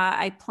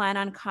I plan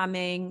on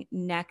coming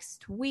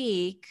next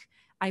week,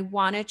 I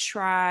want to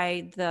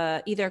try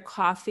the either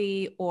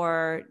coffee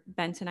or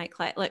bentonite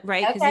clay,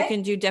 right? Because you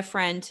can do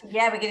different.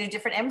 Yeah, we can do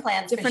different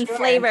implants, different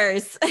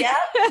flavors. Yeah,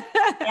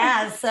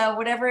 yeah. So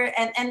whatever,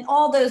 and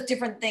all those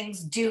different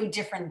things do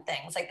different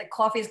things. Like the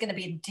coffee is going to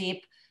be a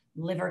deep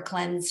liver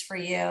cleanse for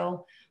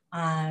you,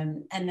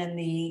 and then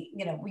we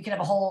could have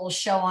a whole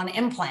show on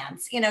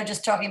implants. You know,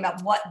 just talking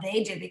about what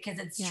they do because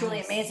it's truly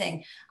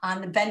amazing.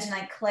 The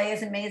bentonite clay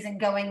is amazing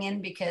going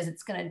in because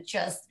it's going to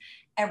just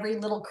every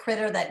little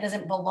critter that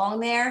doesn't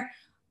belong there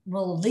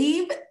will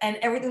leave and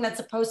everything that's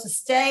supposed to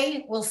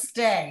stay will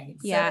stay.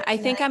 Yeah, I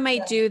think I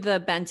might do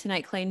the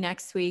bentonite clay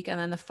next week and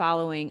then the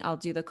following I'll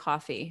do the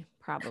coffee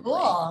probably.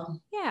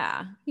 Cool.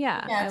 Yeah.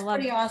 It's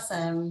pretty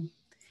awesome.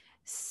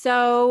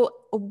 So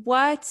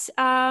what,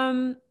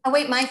 oh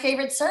wait, my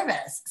favorite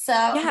service. So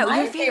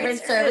my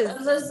favorite service.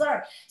 I'm so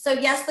sorry. So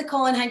yes, the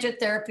colon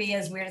hydrotherapy,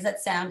 as weird as that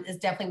sounds, is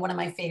definitely one of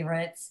my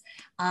favorites.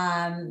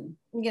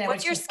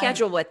 What's your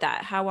schedule with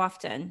that? How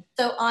often?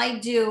 So I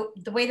do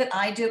the way that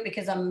I do it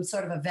because I'm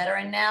sort of a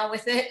veteran now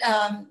with it.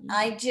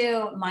 I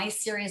do my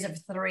series of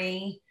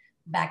 3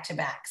 back to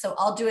back. So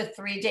I'll do a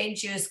 3-day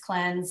juice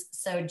cleanse.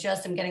 So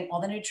I'm getting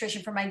all the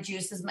nutrition for my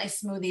juices, my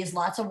smoothies,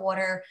 lots of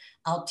water.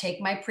 I'll take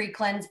my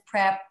pre-cleanse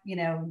prep,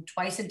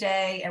 twice a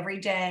day, every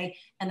day.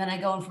 And then I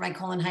go in for my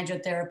colon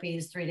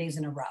hydrotherapies 3 days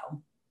in a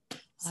row.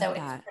 So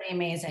it's pretty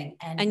amazing.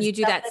 And you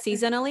do that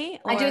seasonally?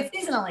 I do it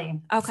seasonally.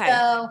 Okay.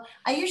 So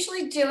I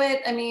usually do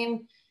it. I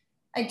mean,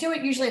 I do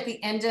it usually at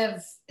the end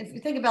of, if you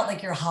think about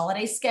like your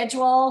holiday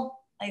schedule,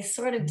 I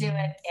sort of do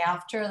it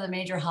after the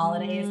major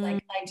holidays.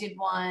 Like I did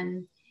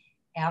one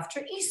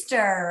after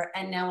Easter,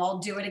 and now I'll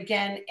do it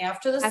again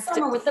after the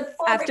summer with the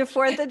after barbecue.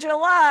 4th of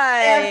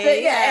July.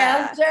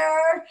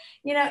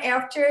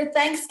 After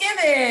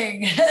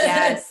Thanksgiving.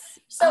 Yes.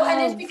 So, and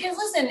it's because,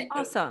 listen,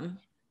 awesome.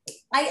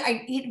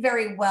 I eat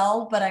very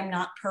well, but I'm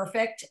not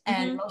perfect.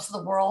 And most of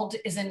the world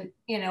isn't,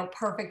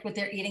 perfect with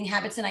their eating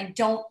habits. And I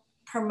don't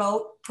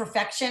promote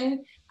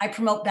perfection. I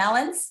promote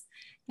balance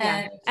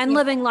and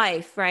living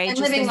life, right? And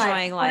just living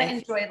enjoying life.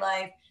 Enjoy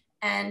life.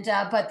 And,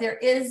 but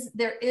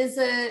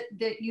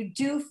you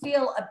do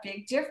feel a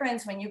big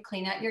difference when you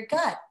clean out your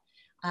gut.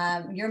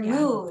 Your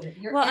mood.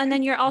 And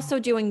then you're also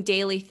doing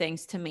daily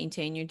things to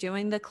maintain. You're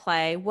doing the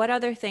clay. What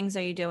other things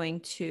are you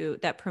doing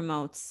that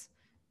promotes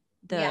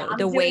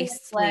the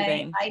waste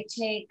leaving? I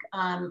take,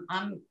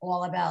 I'm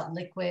all about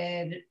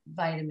liquid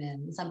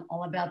vitamins. I'm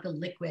all about the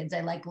liquids.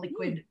 I like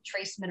liquid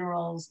trace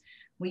minerals.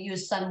 We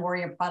use Sun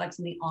Warrior products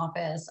in the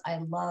office. I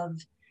love,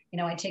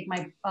 I take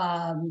my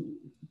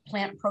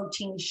plant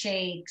protein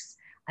shakes.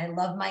 I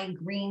love my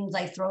greens.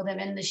 I throw them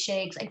in the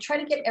shakes. I try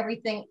to get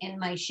everything in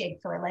my shake.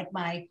 So I like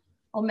my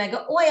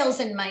omega oils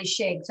in my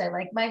shakes. I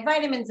like my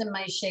vitamins in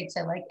my shakes.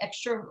 I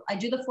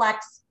do the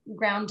flax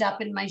ground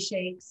up in my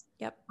shakes.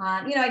 Yep.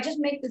 I just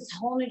make this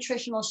whole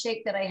nutritional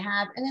shake that I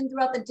have. And then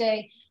throughout the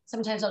day,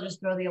 sometimes I'll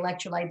just throw the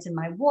electrolytes in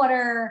my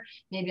water.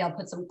 Maybe I'll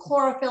put some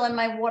chlorophyll in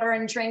my water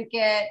and drink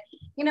it.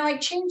 I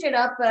change it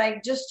up, but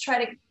I just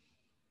try to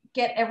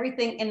get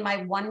everything in my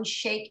one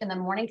shake in the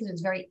morning because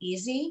it's very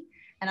easy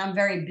and I'm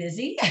very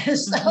busy.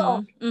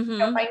 So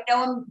if I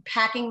know I'm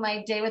packing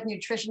my day with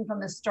nutrition from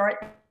the start,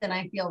 then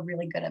I feel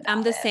really good about it.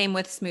 I'm the same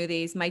with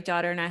smoothies. My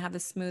daughter and I have a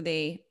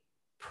smoothie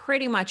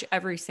pretty much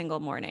every single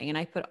morning. And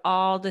I put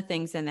all the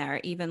things in there,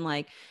 even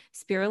like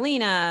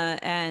spirulina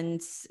and,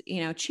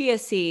 chia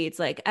seeds,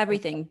 like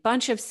everything,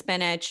 bunch of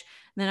spinach.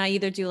 And then I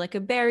either do like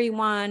a berry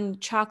one,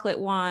 chocolate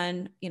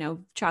one,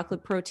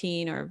 chocolate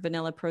protein or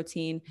vanilla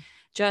protein.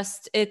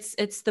 Just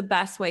it's the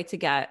best way to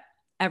get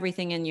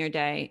everything in your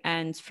day.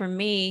 And for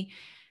me,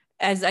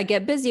 as I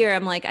get busier,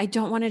 I'm like, I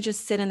don't want to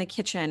just sit in the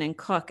kitchen and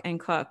cook.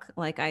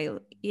 Like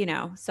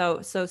so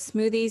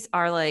smoothies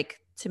are like,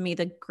 to me,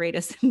 the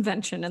greatest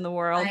invention in the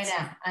world.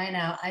 I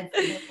know.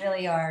 They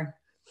really are.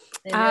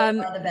 They really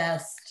are the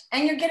best.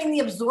 And you're getting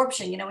the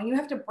absorption, when you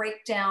have to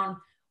break down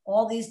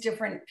all these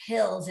different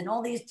pills and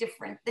all these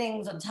different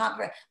things on top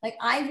of it. Like,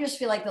 I just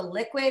feel like the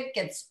liquid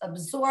gets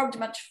absorbed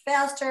much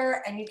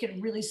faster and you can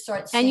really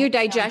start. And your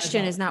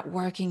digestion is not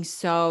working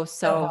so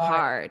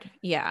hard.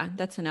 Yeah,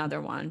 that's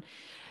another one.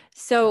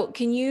 So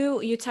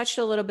you touched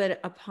a little bit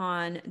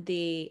upon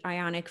the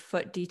Ionic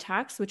Foot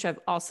Detox, which I've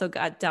also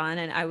got done.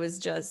 And I was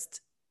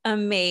just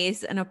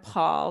amazed and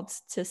appalled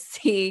to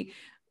see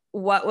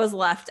what was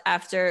left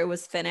after it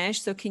was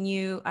finished. So can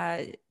you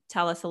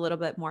tell us a little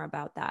bit more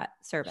about that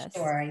service?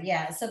 Sure.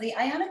 Yeah. So the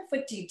Ionic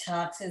Foot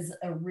Detox is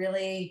a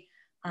really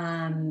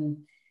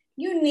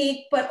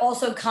unique, but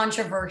also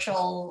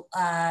controversial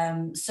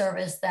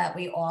service that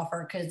we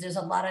offer because there's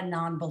a lot of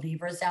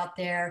non-believers out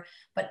there.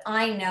 But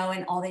I know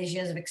in all these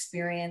years of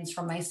experience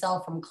from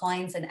myself, from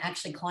clients, and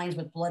actually clients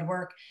with blood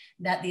work,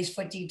 that these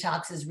foot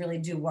detoxes really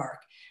do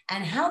work.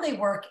 And how they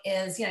work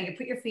is, you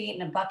put your feet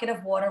in a bucket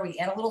of water, we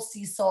add a little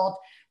sea salt,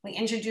 we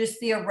introduce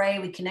the array,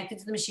 we connect it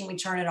to the machine, we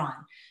turn it on.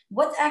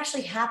 What's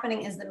actually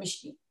happening is the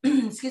machine,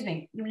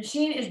 the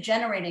machine is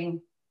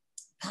generating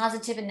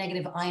positive and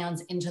negative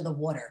ions into the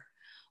water.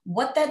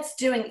 What that's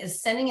doing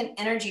is sending an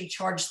energy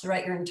charge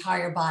throughout your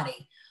entire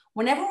body.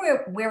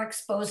 Whenever we're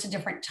exposed to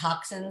different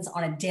toxins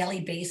on a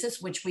daily basis,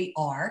 which we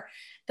are,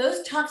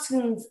 those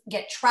toxins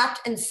get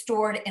trapped and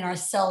stored in our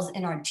cells,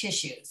 in our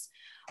tissues.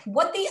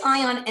 What the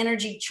ion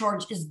energy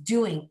charge is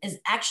doing is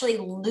actually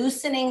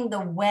loosening the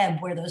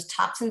web where those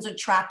toxins are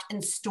trapped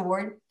and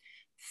stored,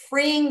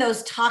 freeing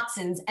those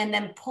toxins, and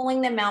then pulling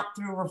them out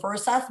through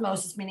reverse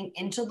osmosis, meaning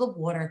into the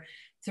water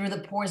through the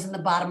pores in the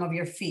bottom of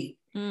your feet.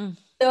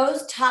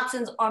 Those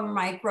toxins are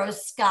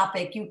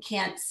microscopic. You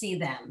can't see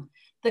them.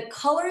 The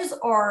colors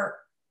are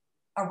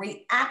a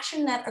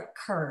reaction that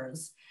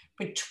occurs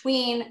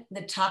between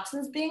the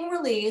toxins being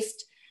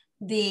released,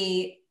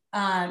 the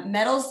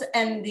metals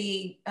and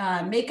the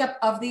makeup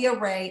of the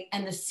array,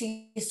 and the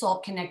sea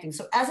salt connecting.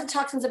 So as the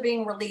toxins are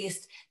being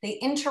released, they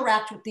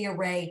interact with the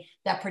array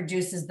that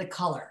produces the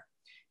color.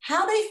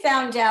 How they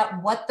found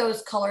out what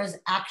those colors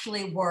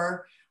actually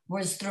were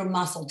was through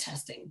muscle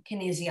testing,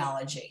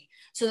 kinesiology.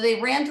 So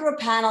they ran through a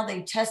panel,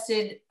 they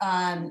tested,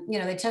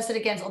 they tested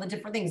against all the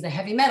different things, the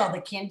heavy metal, the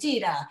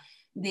candida,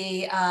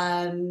 the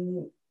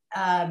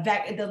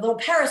little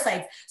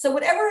parasites. So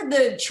whatever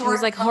the chart, it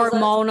was like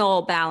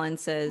hormonal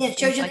balances. It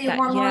shows you the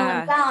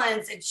hormonal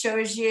balance. It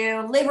shows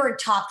you liver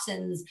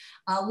toxins,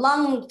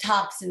 lung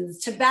toxins,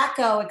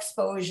 tobacco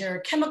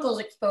exposure, chemicals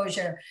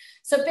exposure.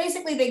 So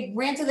basically they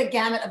ran through the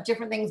gamut of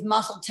different things,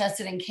 muscle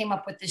tested, and came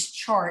up with this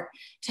chart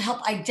to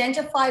help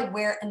identify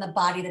where in the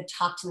body the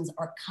toxins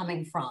are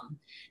coming from.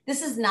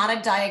 This is not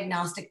a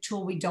diagnostic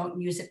tool. We don't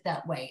use it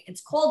that way.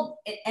 It's called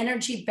an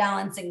energy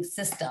balancing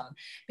system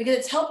because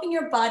it's helping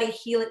your body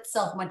heal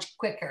itself much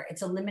quicker.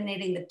 It's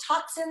eliminating the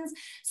toxins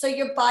so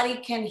your body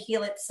can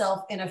heal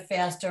itself in a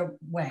faster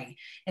way.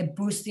 It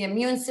boosts the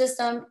immune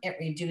system, it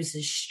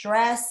reduces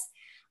stress,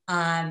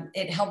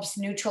 it helps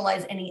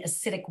neutralize any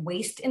acidic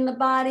waste in the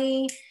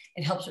body,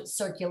 it helps with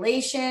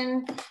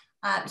circulation.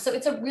 So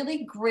it's a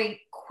really great,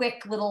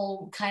 quick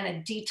little kind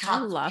of detox. I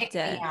loved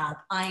it.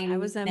 I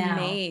was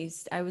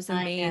amazed. I was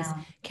amazed.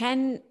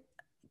 Can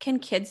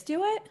kids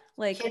do it?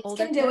 Like kids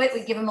older can do kids?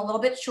 it. We give them a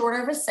little bit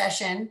shorter of a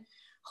session.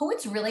 Who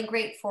it's really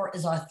great for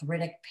is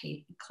arthritic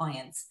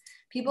clients,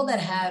 people that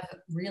have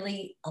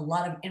really a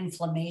lot of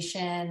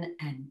inflammation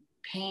and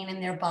pain in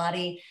their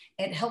body.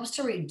 It helps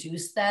to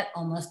reduce that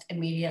almost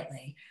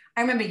immediately.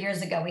 I remember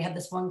years ago, we had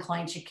this one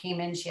client, she came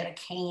in, she had a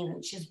cane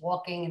and she's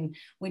walking and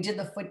we did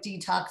the foot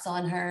detox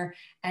on her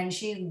and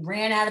she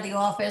ran out of the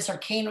office. Her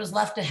cane was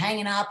left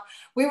hanging up.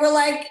 We were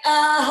like,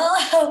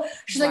 hello.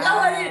 She's like, oh,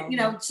 I didn't, you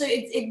know, so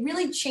it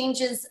really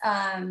changes.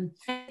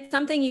 It's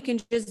something you can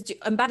just do.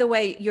 And by the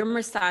way, your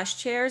massage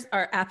chairs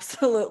are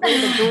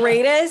absolutely the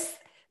greatest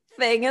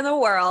thing in the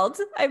world.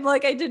 I'm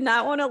like, I did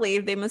not want to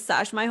leave. They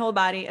massage my whole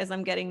body as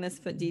I'm getting this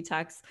foot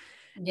detox.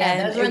 Yeah,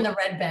 and those are in the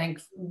Red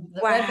Bank.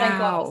 The Red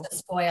Bank office is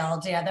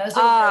spoiled. Yeah, those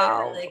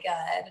are really, really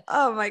good.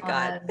 Oh my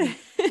God.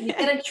 You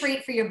get a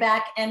treat for your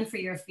back and for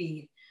your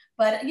feet.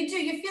 But you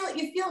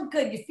feel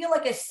good. You feel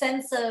like a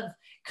sense of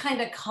kind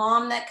of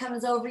calm that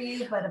comes over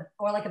you,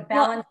 or like a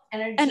balanced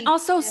energy. And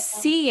also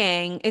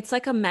seeing, it's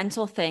like a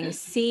mental thing.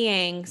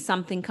 Seeing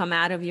something come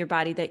out of your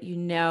body that you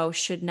know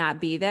should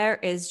not be there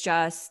is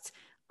just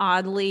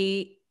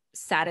oddly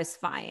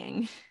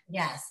satisfying.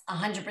 Yes,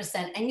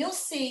 100%. And you'll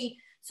see.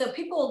 So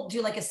people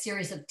do like a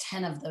series of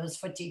 10 of those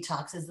foot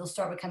detoxes. They'll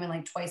start with coming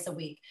like twice a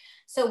week.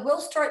 So we'll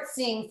start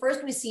seeing,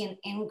 first we see an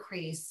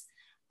increase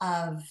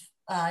of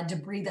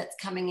debris that's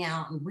coming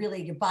out and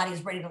really your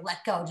body's ready to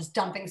let go, just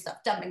dumping stuff.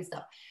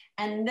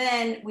 And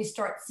then we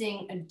start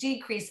seeing a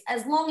decrease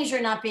as long as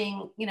you're not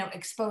being,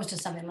 exposed to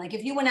something. Like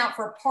if you went out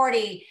for a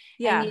party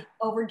and you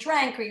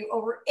overdrank or you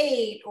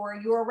overate or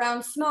you were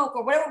around smoke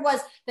or whatever it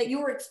was that you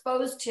were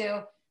exposed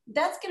to,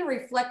 that's going to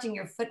reflect in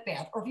your foot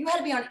bath. Or if you had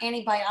to be on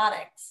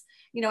antibiotics,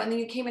 and then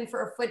you came in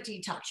for a foot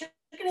detox, you're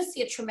going to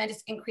see a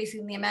tremendous increase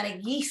in the amount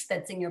of yeast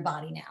that's in your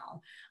body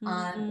now.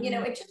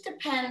 It just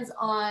depends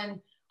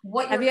on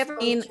what you're. Have you ever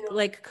been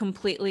like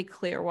completely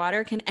clear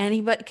water?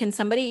 Can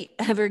somebody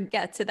ever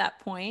get to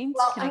that point?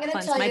 Well, can I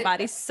cleanse my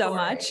body so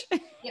much?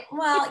 Yeah,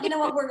 well, you know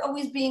what? We're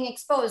always being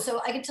exposed.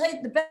 So I can tell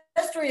you the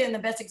best story and the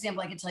best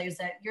example I can tell you is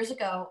that years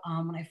ago,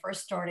 when I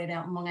first started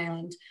out in Long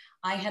Island,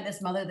 I had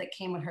this mother that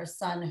came with her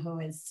son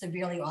who is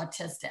severely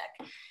autistic.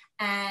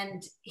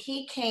 And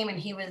he came and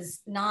he'll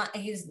always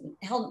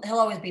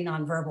be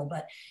nonverbal,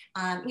 but,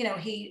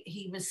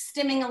 he was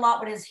stimming a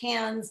lot with his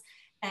hands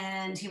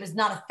and he was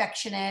not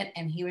affectionate.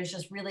 And he was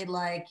just really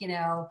like,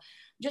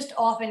 just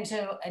off into,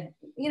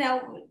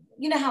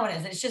 how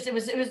it is. It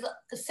was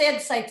a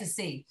sad sight to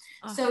see.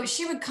 Uh-huh. So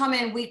she would come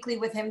in weekly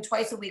with him,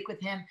 twice a week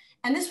with him.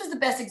 And this was the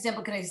best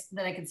example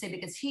that I could say,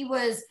 because he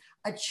was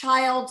a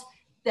child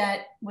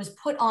that was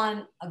put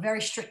on a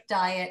very strict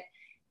diet.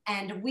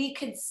 And we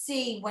could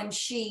see when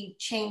she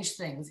changed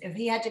things. If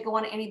he had to go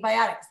on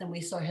antibiotics, then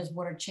we saw his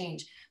water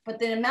change. But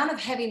the amount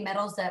of heavy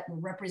metals that were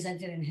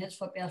represented in his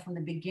foot bath from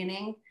the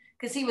beginning,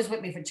 because he was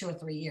with me for 2 or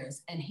 3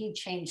 years, and he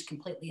changed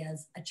completely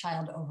as a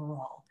child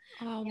overall.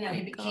 Oh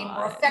he became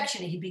more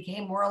affectionate. He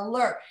became more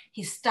alert.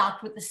 He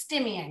stopped with the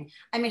stimming.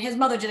 I mean, his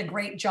mother did a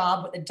great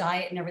job with the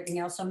diet and everything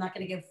else, so I'm not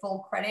going to give full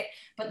credit,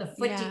 but the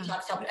foot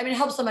detox helped. I mean, it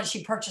helped so much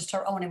she purchased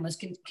her own and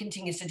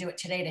continues to do it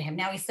today to him.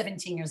 Now he's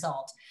 17 years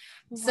old.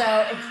 Wow.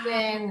 So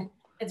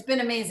it's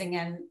been amazing.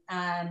 And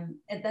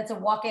that's a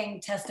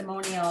walking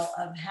testimonial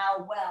of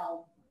how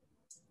well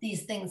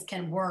these things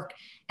can work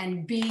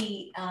and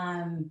be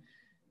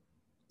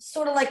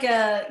sort of like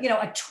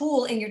a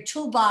tool in your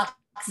toolbox.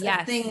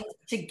 Yes. Things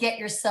to get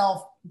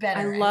yourself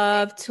better. I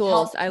love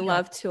tools. I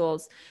love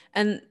tools.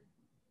 And,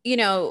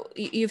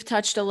 you've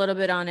touched a little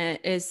bit on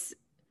it, is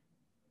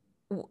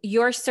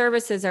your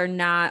services are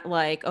not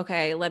like,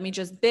 okay, let me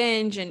just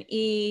binge and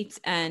eat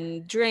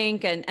and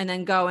drink and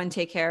then go and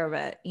take care of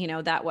it,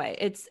 that way.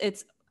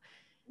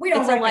 We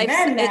don't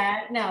recommend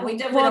that. No, we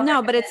definitely don't.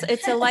 No, but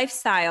it's a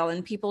lifestyle,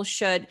 and people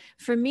should.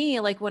 For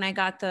me, like when I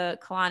got the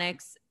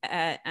colonics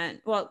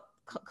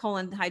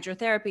colon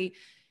hydrotherapy,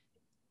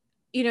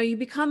 you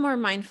become more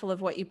mindful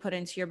of what you put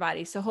into your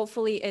body. So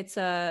hopefully it's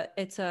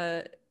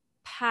a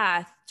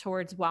path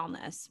towards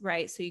wellness,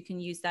 right? So you can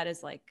use that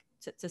as like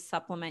to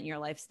supplement your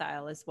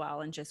lifestyle as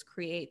well, and just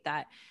create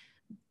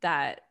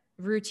that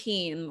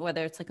routine,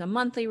 whether it's like a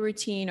monthly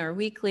routine or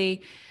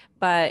weekly.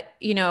 But,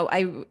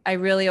 I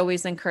really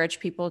always encourage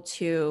people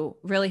to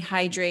really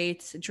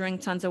hydrate,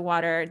 drink tons of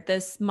water.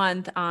 This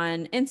month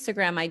on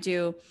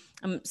Instagram,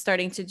 I'm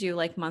starting to do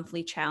like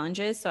monthly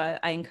challenges. So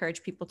I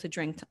encourage people to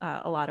drink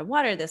a lot of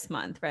water this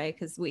month, right?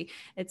 Because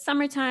it's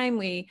summertime,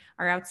 we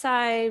are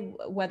outside,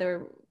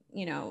 whether,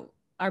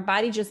 our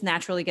body just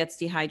naturally gets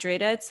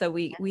dehydrated. So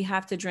we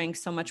have to drink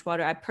so much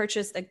water. I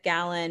purchased a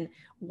gallon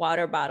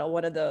water bottle,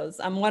 one of those.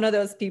 I'm one of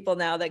those people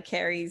now that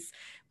carries,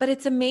 but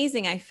it's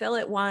amazing. I fill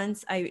it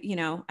once.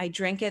 I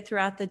drink it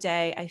throughout the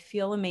day. I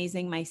feel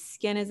amazing. My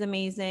skin is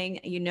amazing.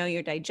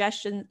 Your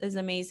digestion is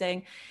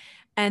amazing.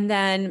 And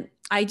then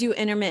I do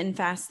intermittent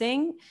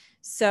fasting.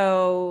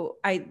 So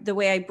the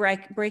way I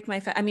break my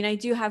fast, I mean, I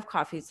do have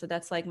coffee, so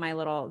that's like my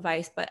little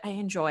vice, but I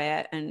enjoy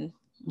it. And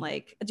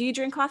like, do you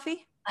drink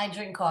coffee? I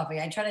drink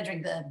coffee. I try to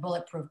drink the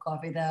bulletproof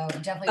coffee though.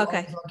 Definitely Okay.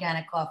 always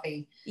organic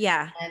coffee.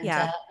 Yeah. And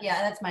Yeah.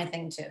 yeah, that's my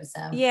thing too.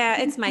 So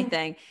Yeah, it's my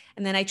thing.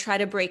 And then I try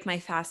to break my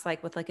fast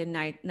like with like a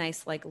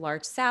nice like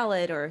large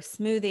salad or a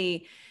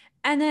smoothie.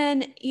 And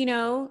then,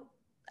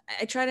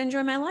 I try to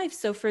enjoy my life.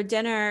 So for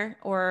dinner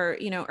or,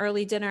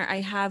 early dinner,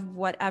 I have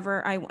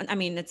whatever I want. I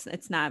mean,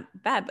 it's not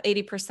bad, but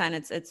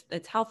 80%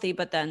 it's healthy,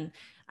 but then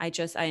I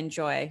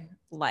enjoy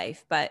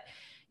life. But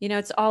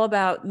it's all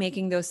about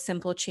making those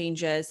simple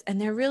changes,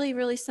 and they're really,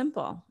 really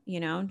simple,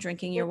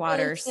 drinking your they're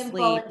really water,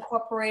 simple, sleep.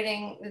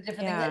 incorporating the different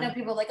things. I Yeah. know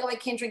people are like, oh, I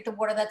can't drink the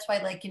water. That's why,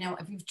 like,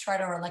 if you've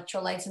tried our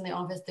electrolytes in the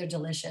office, they're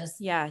delicious.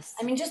 Yes.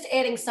 I mean, just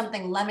adding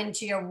something lemon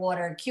to your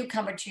water,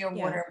 cucumber to your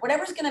Yeah. water,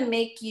 whatever's going to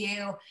make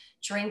you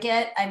drink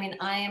it. I mean,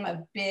 I am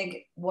a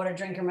big water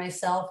drinker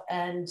myself,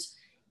 and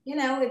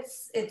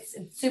it's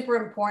super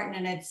important,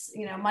 and it's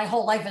my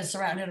whole life is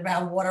surrounded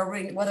around water,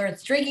 whether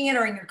it's drinking it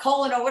or in your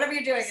colon or whatever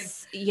you're doing.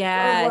 It's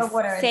Yes,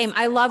 water. same.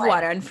 I love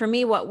water, and for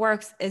me, what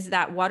works is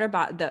that water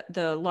bottle,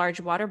 the large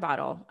water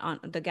bottle on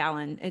the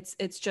gallon.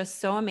 It's just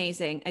so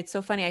amazing. It's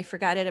so funny. I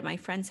forgot it at my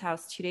friend's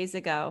house 2 days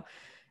ago,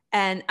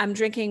 and I'm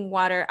drinking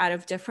water out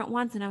of different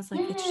ones, and I was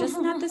like, it's just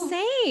not the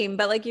same.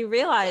 But like you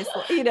realize,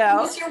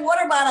 Miss your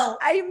water bottle.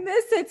 I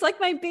miss it. It's like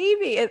my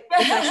baby. It's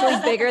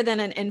actually bigger than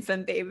an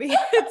infant baby.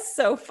 It's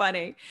so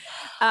funny.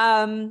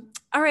 All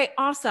right,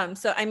 awesome.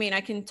 So, I mean,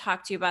 I can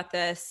talk to you about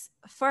this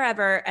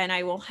forever, and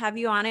I will have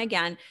you on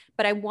again,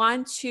 but I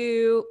want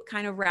to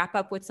kind of wrap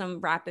up with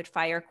some rapid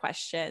fire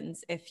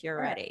questions if you're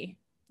ready.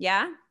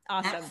 Yeah?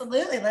 Awesome.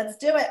 Absolutely. Let's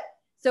do it.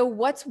 So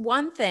what's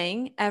one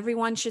thing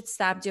everyone should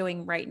stop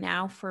doing right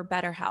now for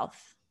better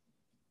health?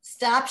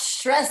 Stop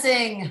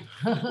stressing.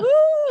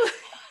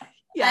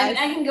 Yes.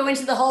 I can go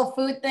into the whole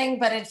food thing,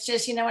 but it's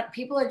just, what?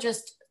 People are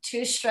just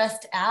too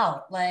stressed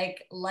out.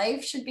 Like,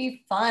 life should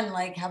be fun.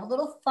 Like, have a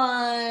little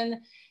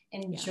fun,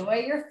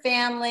 enjoy your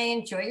family,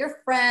 enjoy your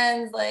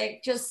friends.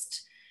 Like,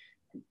 just,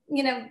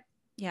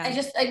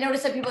 I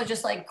noticed that people are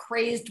just like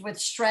crazed with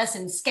stress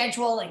and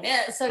scheduling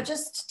it. So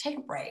just take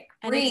a break.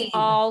 And breathe. it's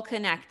all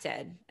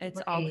connected. It's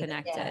all Breathe,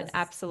 connected. yes.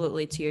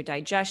 Absolutely, to your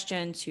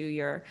digestion, to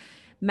your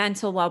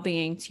mental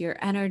well-being, to your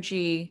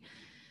energy.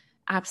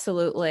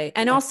 Absolutely.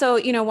 And also,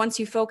 once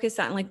you focus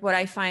on, like, what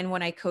I find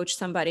when I coach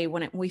somebody,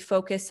 we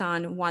focus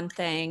on one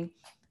thing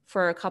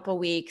for a couple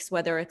weeks,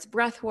 whether it's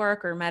breath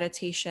work or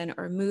meditation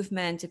or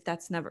movement, if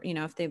that's never,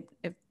 if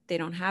they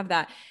don't have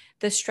that,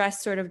 the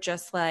stress sort of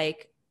just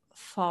like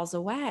falls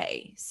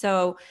away.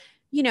 So,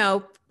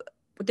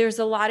 there's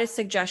a lot of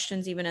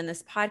suggestions even in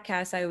this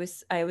podcast.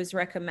 I always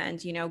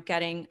recommend,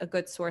 getting a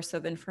good source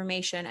of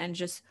information and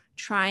just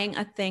trying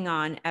a thing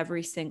on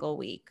every single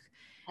week.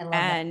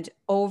 And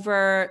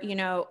over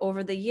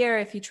the year,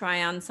 if you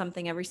try on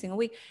something every single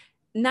week,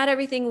 not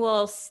everything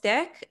will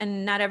stick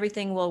and not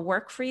everything will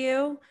work for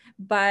you,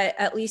 but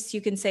at least you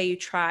can say you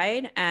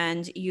tried,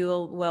 and you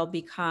will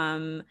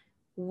become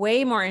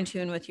way more in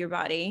tune with your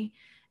body.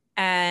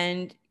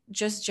 And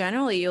just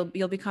generally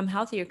you'll become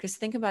healthier, because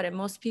think about it.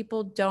 Most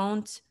people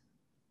don't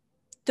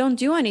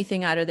do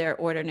anything out of their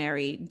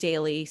ordinary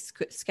daily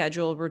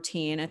schedule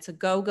routine. It's a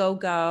go, go,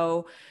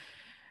 go,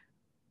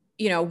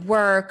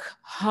 work,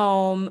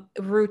 home,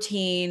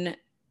 routine,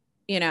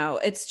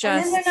 it's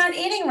just. And then they're not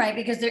eating right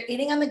because they're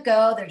eating on the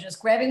go. They're just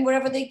grabbing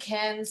whatever they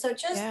can. So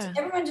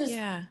everyone just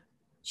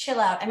chill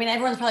out. I mean,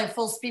 everyone's probably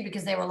full speed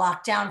because they were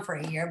locked down for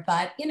a year,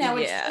 but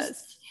it's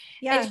just,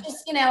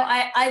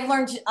 I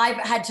learned, I've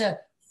had to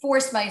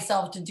force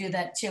myself to do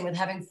that too, with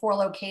having 4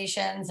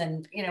 locations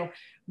and,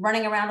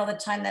 running around all the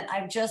time, that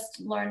I've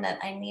just learned that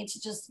I need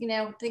to just,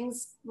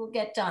 things will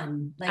get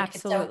done. Like,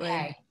 Absolutely.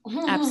 It's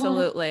okay.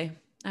 Absolutely.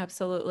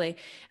 Absolutely.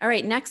 All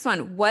right. Next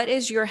one. What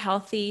is your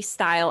healthy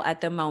style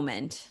at the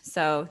moment?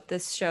 So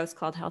this show is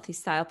called Healthy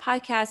Style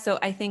Podcast. So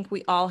I think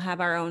we all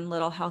have our own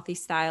little healthy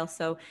style.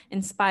 So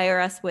inspire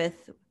us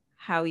with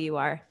how you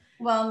are.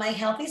 Well, my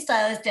healthy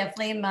style is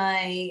definitely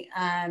my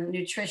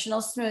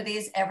nutritional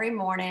smoothies every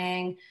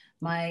morning,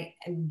 my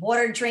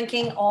water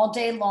drinking all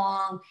day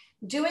long,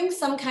 doing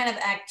some kind of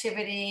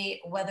activity,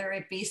 whether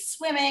it be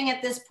swimming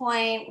at this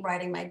point,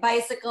 riding my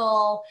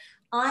bicycle.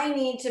 I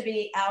need to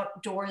be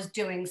outdoors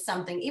doing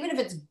something, even if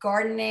it's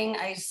gardening.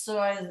 I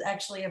saw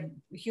actually a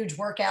huge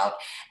workout,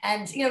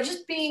 and,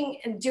 just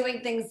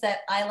doing things that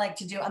I like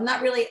to do. I'm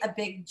not really a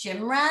big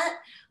gym rat.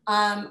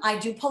 I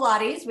do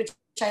Pilates, which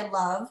I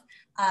love.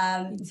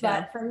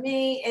 But for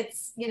me,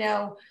 it's,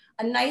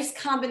 a nice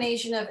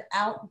combination of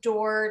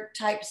outdoor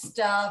type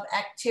stuff,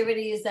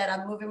 activities that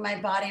I'm moving my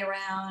body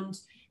around,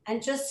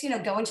 and just,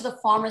 going to the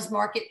farmer's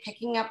market,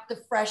 picking up the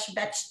fresh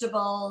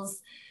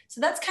vegetables. So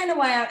that's kind of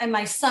why I'm in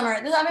my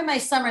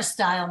summer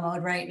style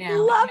mode right now.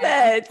 Love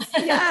it.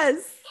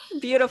 Yes.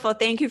 Beautiful.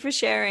 Thank you for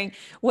sharing.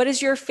 What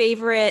is your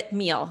favorite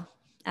meal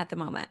at the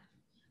moment?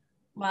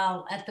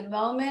 Well, at the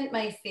moment,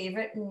 my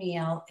favorite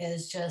meal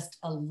is just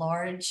a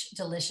large,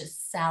 delicious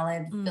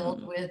salad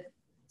filled Mm, with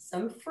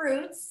some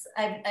fruits.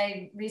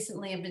 I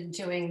recently have been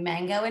doing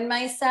mango in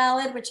my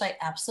salad, which I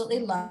absolutely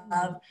mm.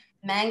 love.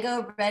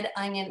 Mango, red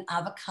onion,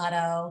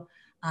 avocado,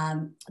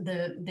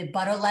 the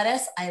butter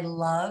lettuce I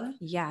love.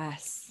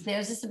 Yes.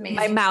 There's this My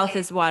amazing mouth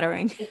place. is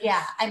watering.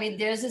 Yeah, I mean,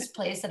 there's this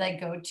place that I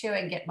go to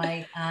and get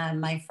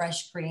my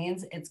fresh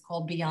greens. It's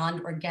called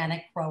Beyond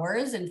Organic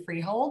Growers in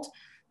Freehold.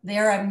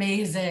 They're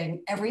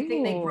amazing.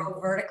 Everything they Ooh. grow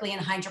vertically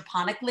and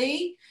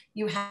hydroponically,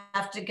 you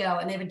have to go.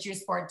 And they have a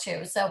juice board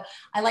too. So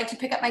I like to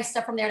pick up my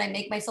stuff from there and I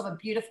make myself a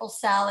beautiful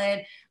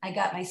salad. I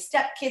got my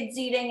stepkids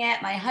eating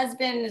it. My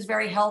husband is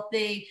very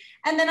healthy.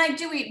 And then I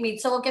do eat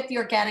meat. So we'll get the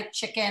organic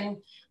chicken,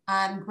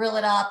 grill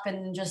it up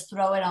and just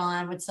throw it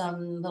on with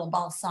some little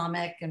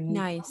balsamic and good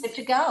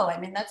to Nice. go. I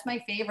mean, that's my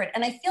favorite.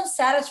 And I feel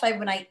satisfied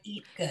when I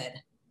eat good,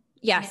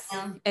 you Yes.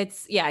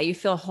 know? You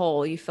feel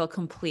whole, you feel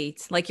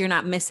complete, like you're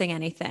not missing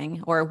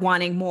anything or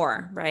wanting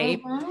more,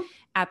 right? Mhm.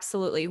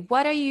 Absolutely.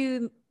 What are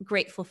you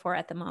grateful for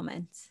at the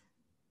moment?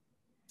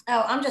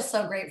 Oh, I'm just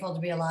so grateful to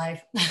be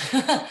alive.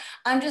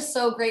 I'm just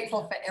so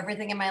grateful for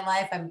everything in my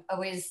life. I'm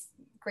always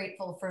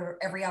grateful for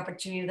every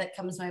opportunity that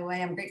comes my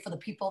way. I'm grateful for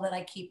the people that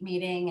I keep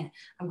meeting.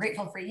 I'm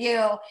grateful for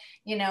you,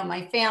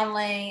 my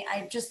family.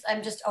 I'm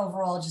just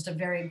overall just a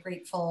very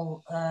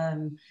grateful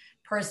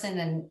person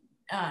and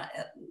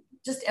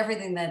just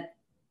everything that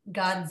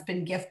God's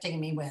been gifting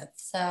me with.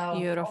 So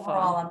Beautiful.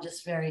 overall,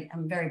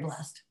 I'm very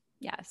blessed.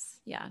 Yes.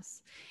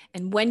 Yes.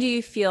 And when do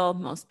you feel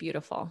most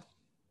beautiful?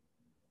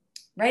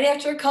 Right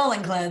after a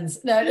colon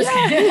cleanse. No, just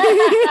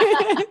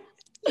Yeah.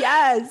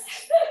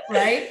 Yes.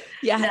 right.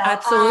 Yeah, No,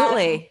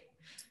 absolutely.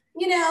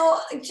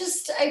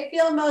 just I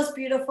feel most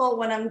beautiful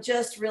when I'm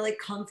just really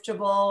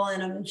comfortable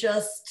and I'm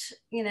just,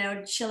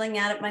 chilling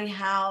out at my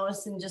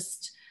house and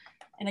just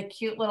in a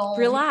cute little,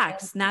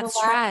 Relax, not relaxed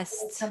little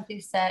stressed. comfy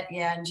set.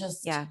 Yeah. And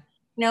just Yeah.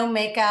 no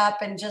makeup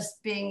and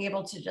just being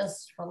able to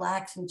just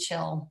relax and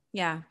chill.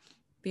 Yeah.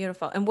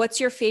 Beautiful. And what's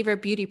your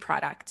favorite beauty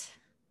product?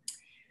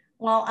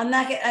 Well, I'm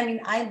not I mean,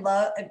 I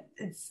love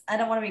I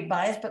don't want to be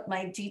biased, but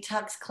my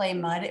detox clay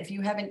mud, if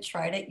you haven't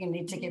tried it, you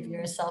need to give Mm.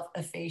 yourself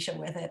a facial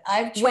with it.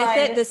 I've With it,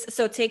 tried. this,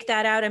 so take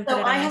that out and put So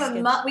it I on my have a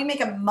skin. mud.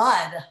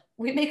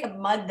 We make a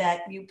mud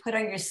that you put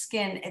on your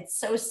skin. It's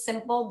so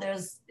simple.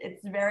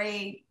 It's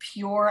very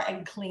pure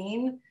and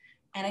clean,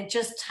 and it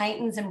just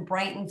tightens and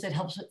brightens. It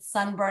helps with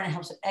sunburn. It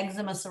helps with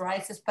eczema,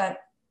 psoriasis. But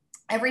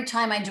every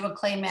time I do a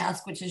clay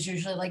mask, which is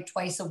usually like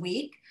twice a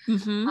week,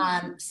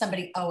 Mm-hmm.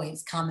 somebody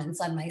always comments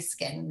on my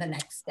skin the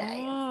next day.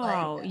 It's like,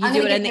 Oh, you I'm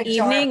do going it to in give you the a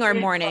jar evening for or you to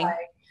morning? try. I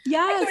do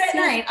Yes, it at yes.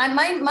 night. On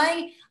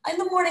my in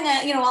the morning,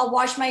 I'll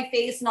wash my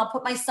face and I'll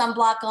put my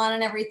sunblock on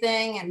and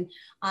everything, and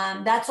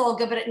that's all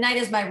good. But at night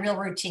is my real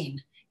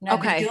routine. I've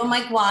been Okay. doing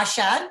my gua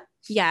sha,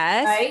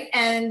 Yes. right,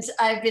 and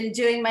I've been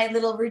doing my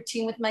little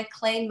routine with my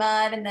clay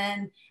mud, and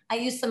then I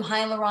use some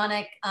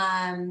hyaluronic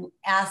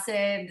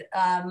acid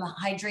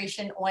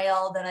hydration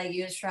oil that I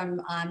use from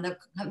the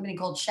company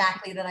called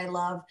Shackley that I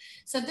love.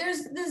 So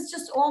there's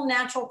just all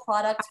natural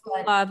products,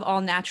 but Love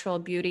all natural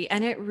beauty.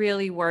 And it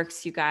really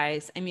works, you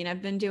guys. I mean,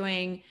 I've been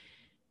doing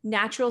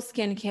natural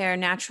skincare,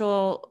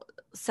 natural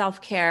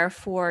self-care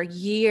for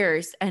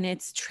years, and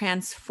it's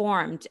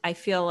transformed. I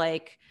feel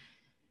like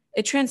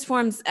it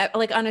transforms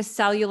like on a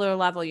cellular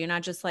level. You're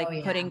not just oh like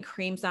yeah, putting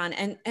creams on,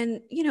 and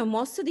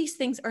most of these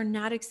things are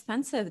not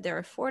expensive.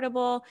 They're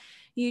affordable.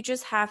 You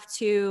just have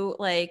to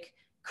like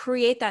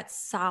create that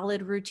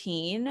solid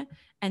routine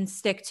and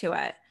stick to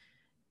it,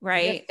 your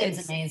right?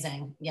 skin's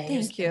amazing. Yeah, your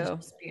Thank skin is you.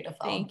 just beautiful.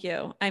 Thank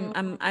you. I'm Mhm.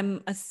 I'm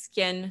I'm a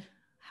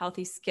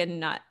healthy skin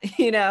nut.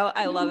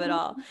 I love it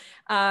all.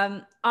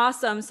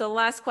 Awesome. So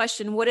last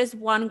question, what is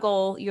one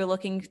goal you're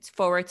looking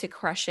forward to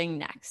crushing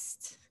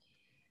next?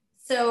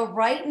 So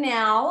right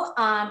now,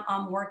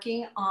 I'm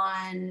working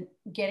on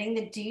getting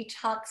the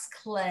detox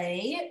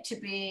clay to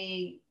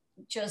be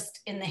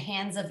just in the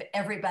hands of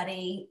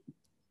everybody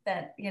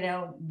that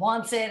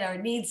wants it or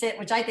needs it,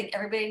 which I think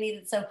everybody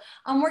needs it. So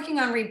I'm working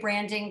on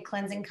rebranding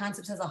Cleansing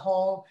Concepts as a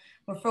whole.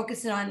 We're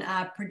focusing on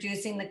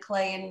producing the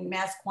clay in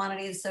mass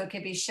quantities so it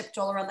can be shipped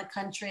all around the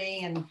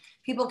country and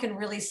people can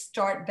really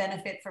start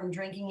benefit from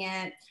drinking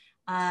it.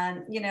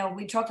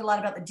 We talked a lot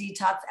about the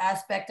detox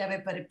aspect of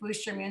it, but it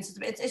boosts your immune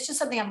system. It's just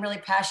something I'm really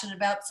passionate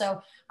about.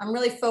 So I'm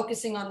really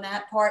focusing on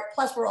that part.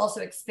 Plus, we're also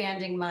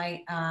expanding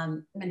my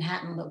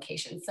Manhattan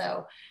location.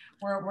 So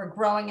we're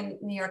growing in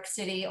New York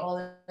City,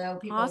 although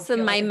people Awesome.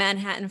 feel My like,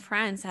 Manhattan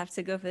friends have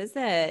to go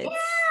visit. yeah.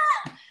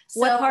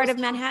 What So part of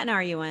Manhattan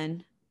are you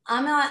in?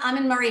 I'm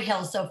in Murray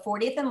Hill, so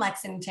 40th and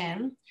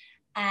Lexington.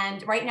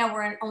 And right now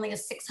we're in only a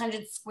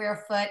 600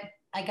 square foot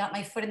I got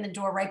my foot in the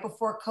door right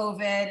before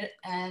COVID,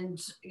 and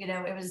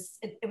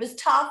it was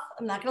tough.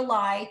 I'm not going to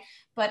lie,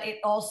 but it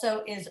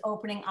also is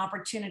opening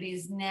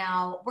opportunities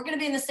now. We're going to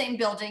be in the same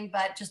building,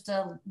 but just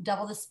to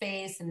double the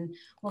space, and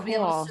we'll be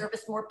able to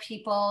service more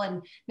people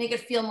and make it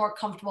feel more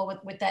comfortable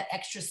with that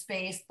extra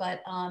space.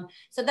 But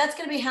so that's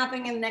going to be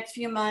happening in the next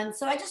few months.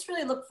 So I just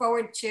really look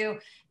forward to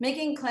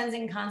making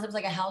Cleansing Concepts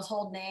like a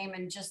household name,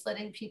 and just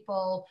letting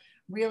people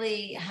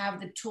really have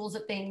the tools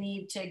that they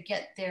need to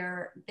get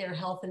their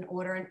health in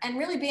order, and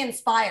really be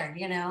inspired,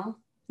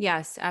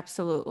 Yes,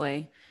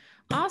 absolutely.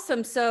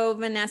 Awesome. So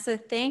Vanessa,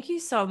 thank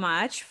you so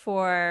much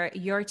for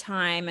your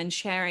time and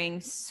sharing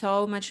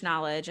so much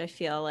knowledge. I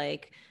feel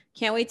like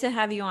can't wait to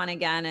have you on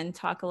again and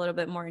talk a little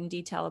bit more in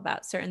detail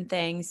about certain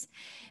things.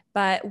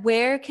 But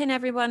where can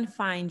everyone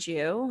find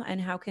you,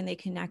 and how can they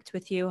connect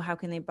with you? How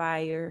can they buy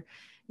your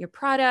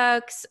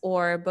products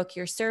or book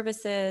your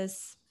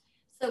services?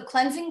 So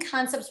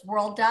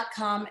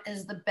cleansingconceptsworld.com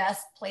is the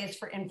best place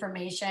for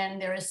information.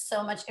 There is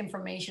so much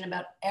information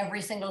about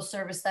every single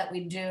service that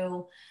we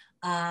do,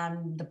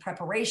 the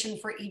preparation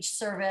for each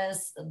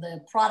service, the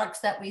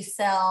products that we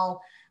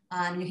sell.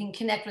 You can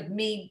connect with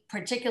me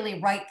particularly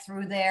right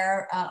through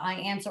there.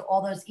 I answer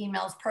all those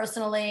emails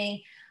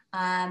personally.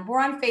 We're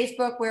on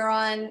Facebook. We're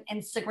on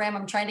Instagram.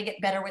 I'm trying to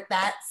get better with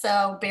that,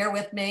 so bear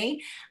with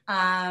me.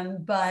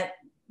 But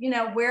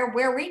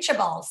we're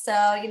reachable.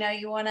 So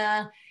you want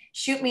to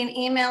shoot me an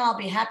email. I'll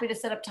be happy to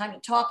set up time to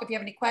talk if you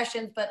have any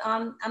questions, but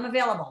I'm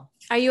available.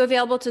 Are you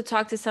available to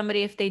talk to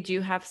somebody if they do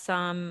have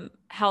some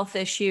health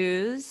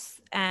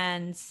issues?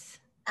 And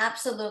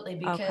absolutely,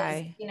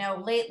 because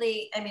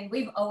lately,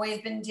 we've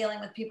always been dealing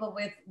with people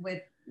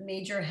with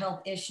major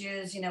health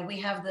issues.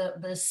 We have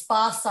the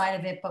spa side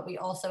of it, but we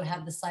also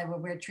have the side where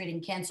we're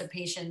treating cancer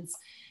patients,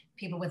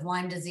 people with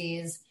Lyme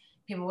disease,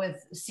 people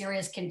with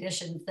serious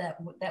conditions that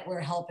we're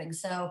helping.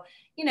 So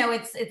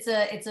it's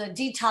a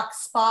detox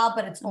spa,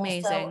 but it's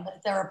amazing. Also a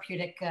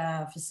therapeutic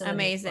facility.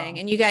 Amazing.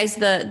 And you guys,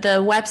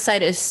 the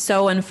website is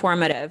so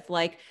informative.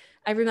 Like,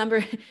 I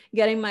remember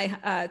getting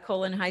my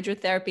colon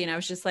hydrotherapy, and I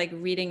was just like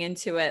reading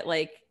into it,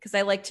 like, because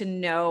I like to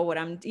know what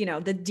I'm,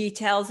 the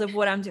details of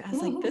what I'm doing. I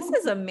was like, this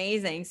is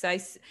amazing. So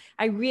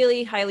I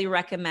really highly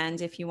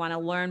recommend, if you want to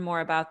learn more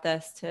about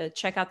this, to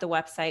check out the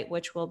website,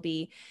 which will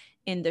be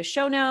in the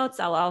show notes.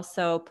 I'll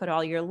also put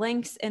all your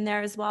links in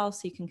there as well,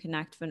 so you can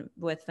connect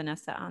with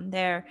Vanessa on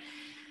there.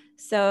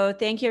 So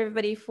thank you,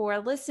 everybody, for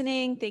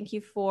listening. Thank you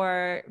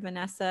for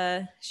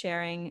Vanessa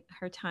sharing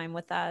her time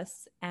with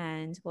us,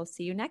 and we'll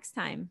see you next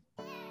time.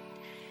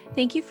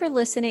 Thank you for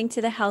listening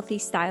to the Healthy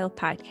Style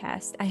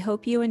Podcast. I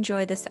hope you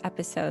enjoy this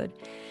episode.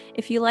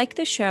 If you like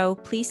the show,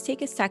 please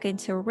take a second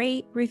to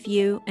rate,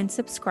 review, and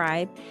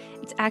subscribe.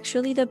 It's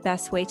actually the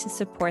best way to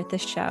support the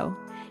show.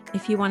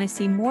 If you want to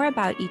see more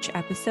about each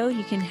episode,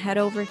 you can head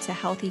over to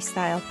Healthy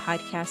Style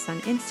Podcast on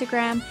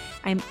Instagram.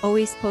 I'm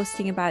always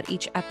posting about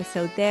each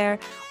episode there,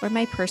 or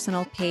my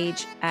personal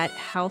page at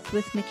Health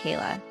with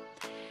Michaela.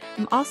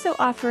 I'm also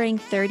offering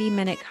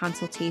 30-minute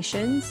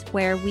consultations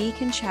where we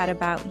can chat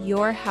about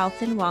your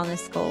health and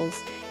wellness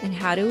goals and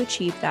how to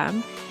achieve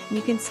them. And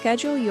you can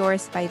schedule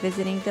yours by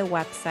visiting the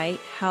website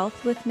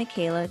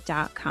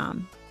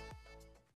healthwithmichaela.com.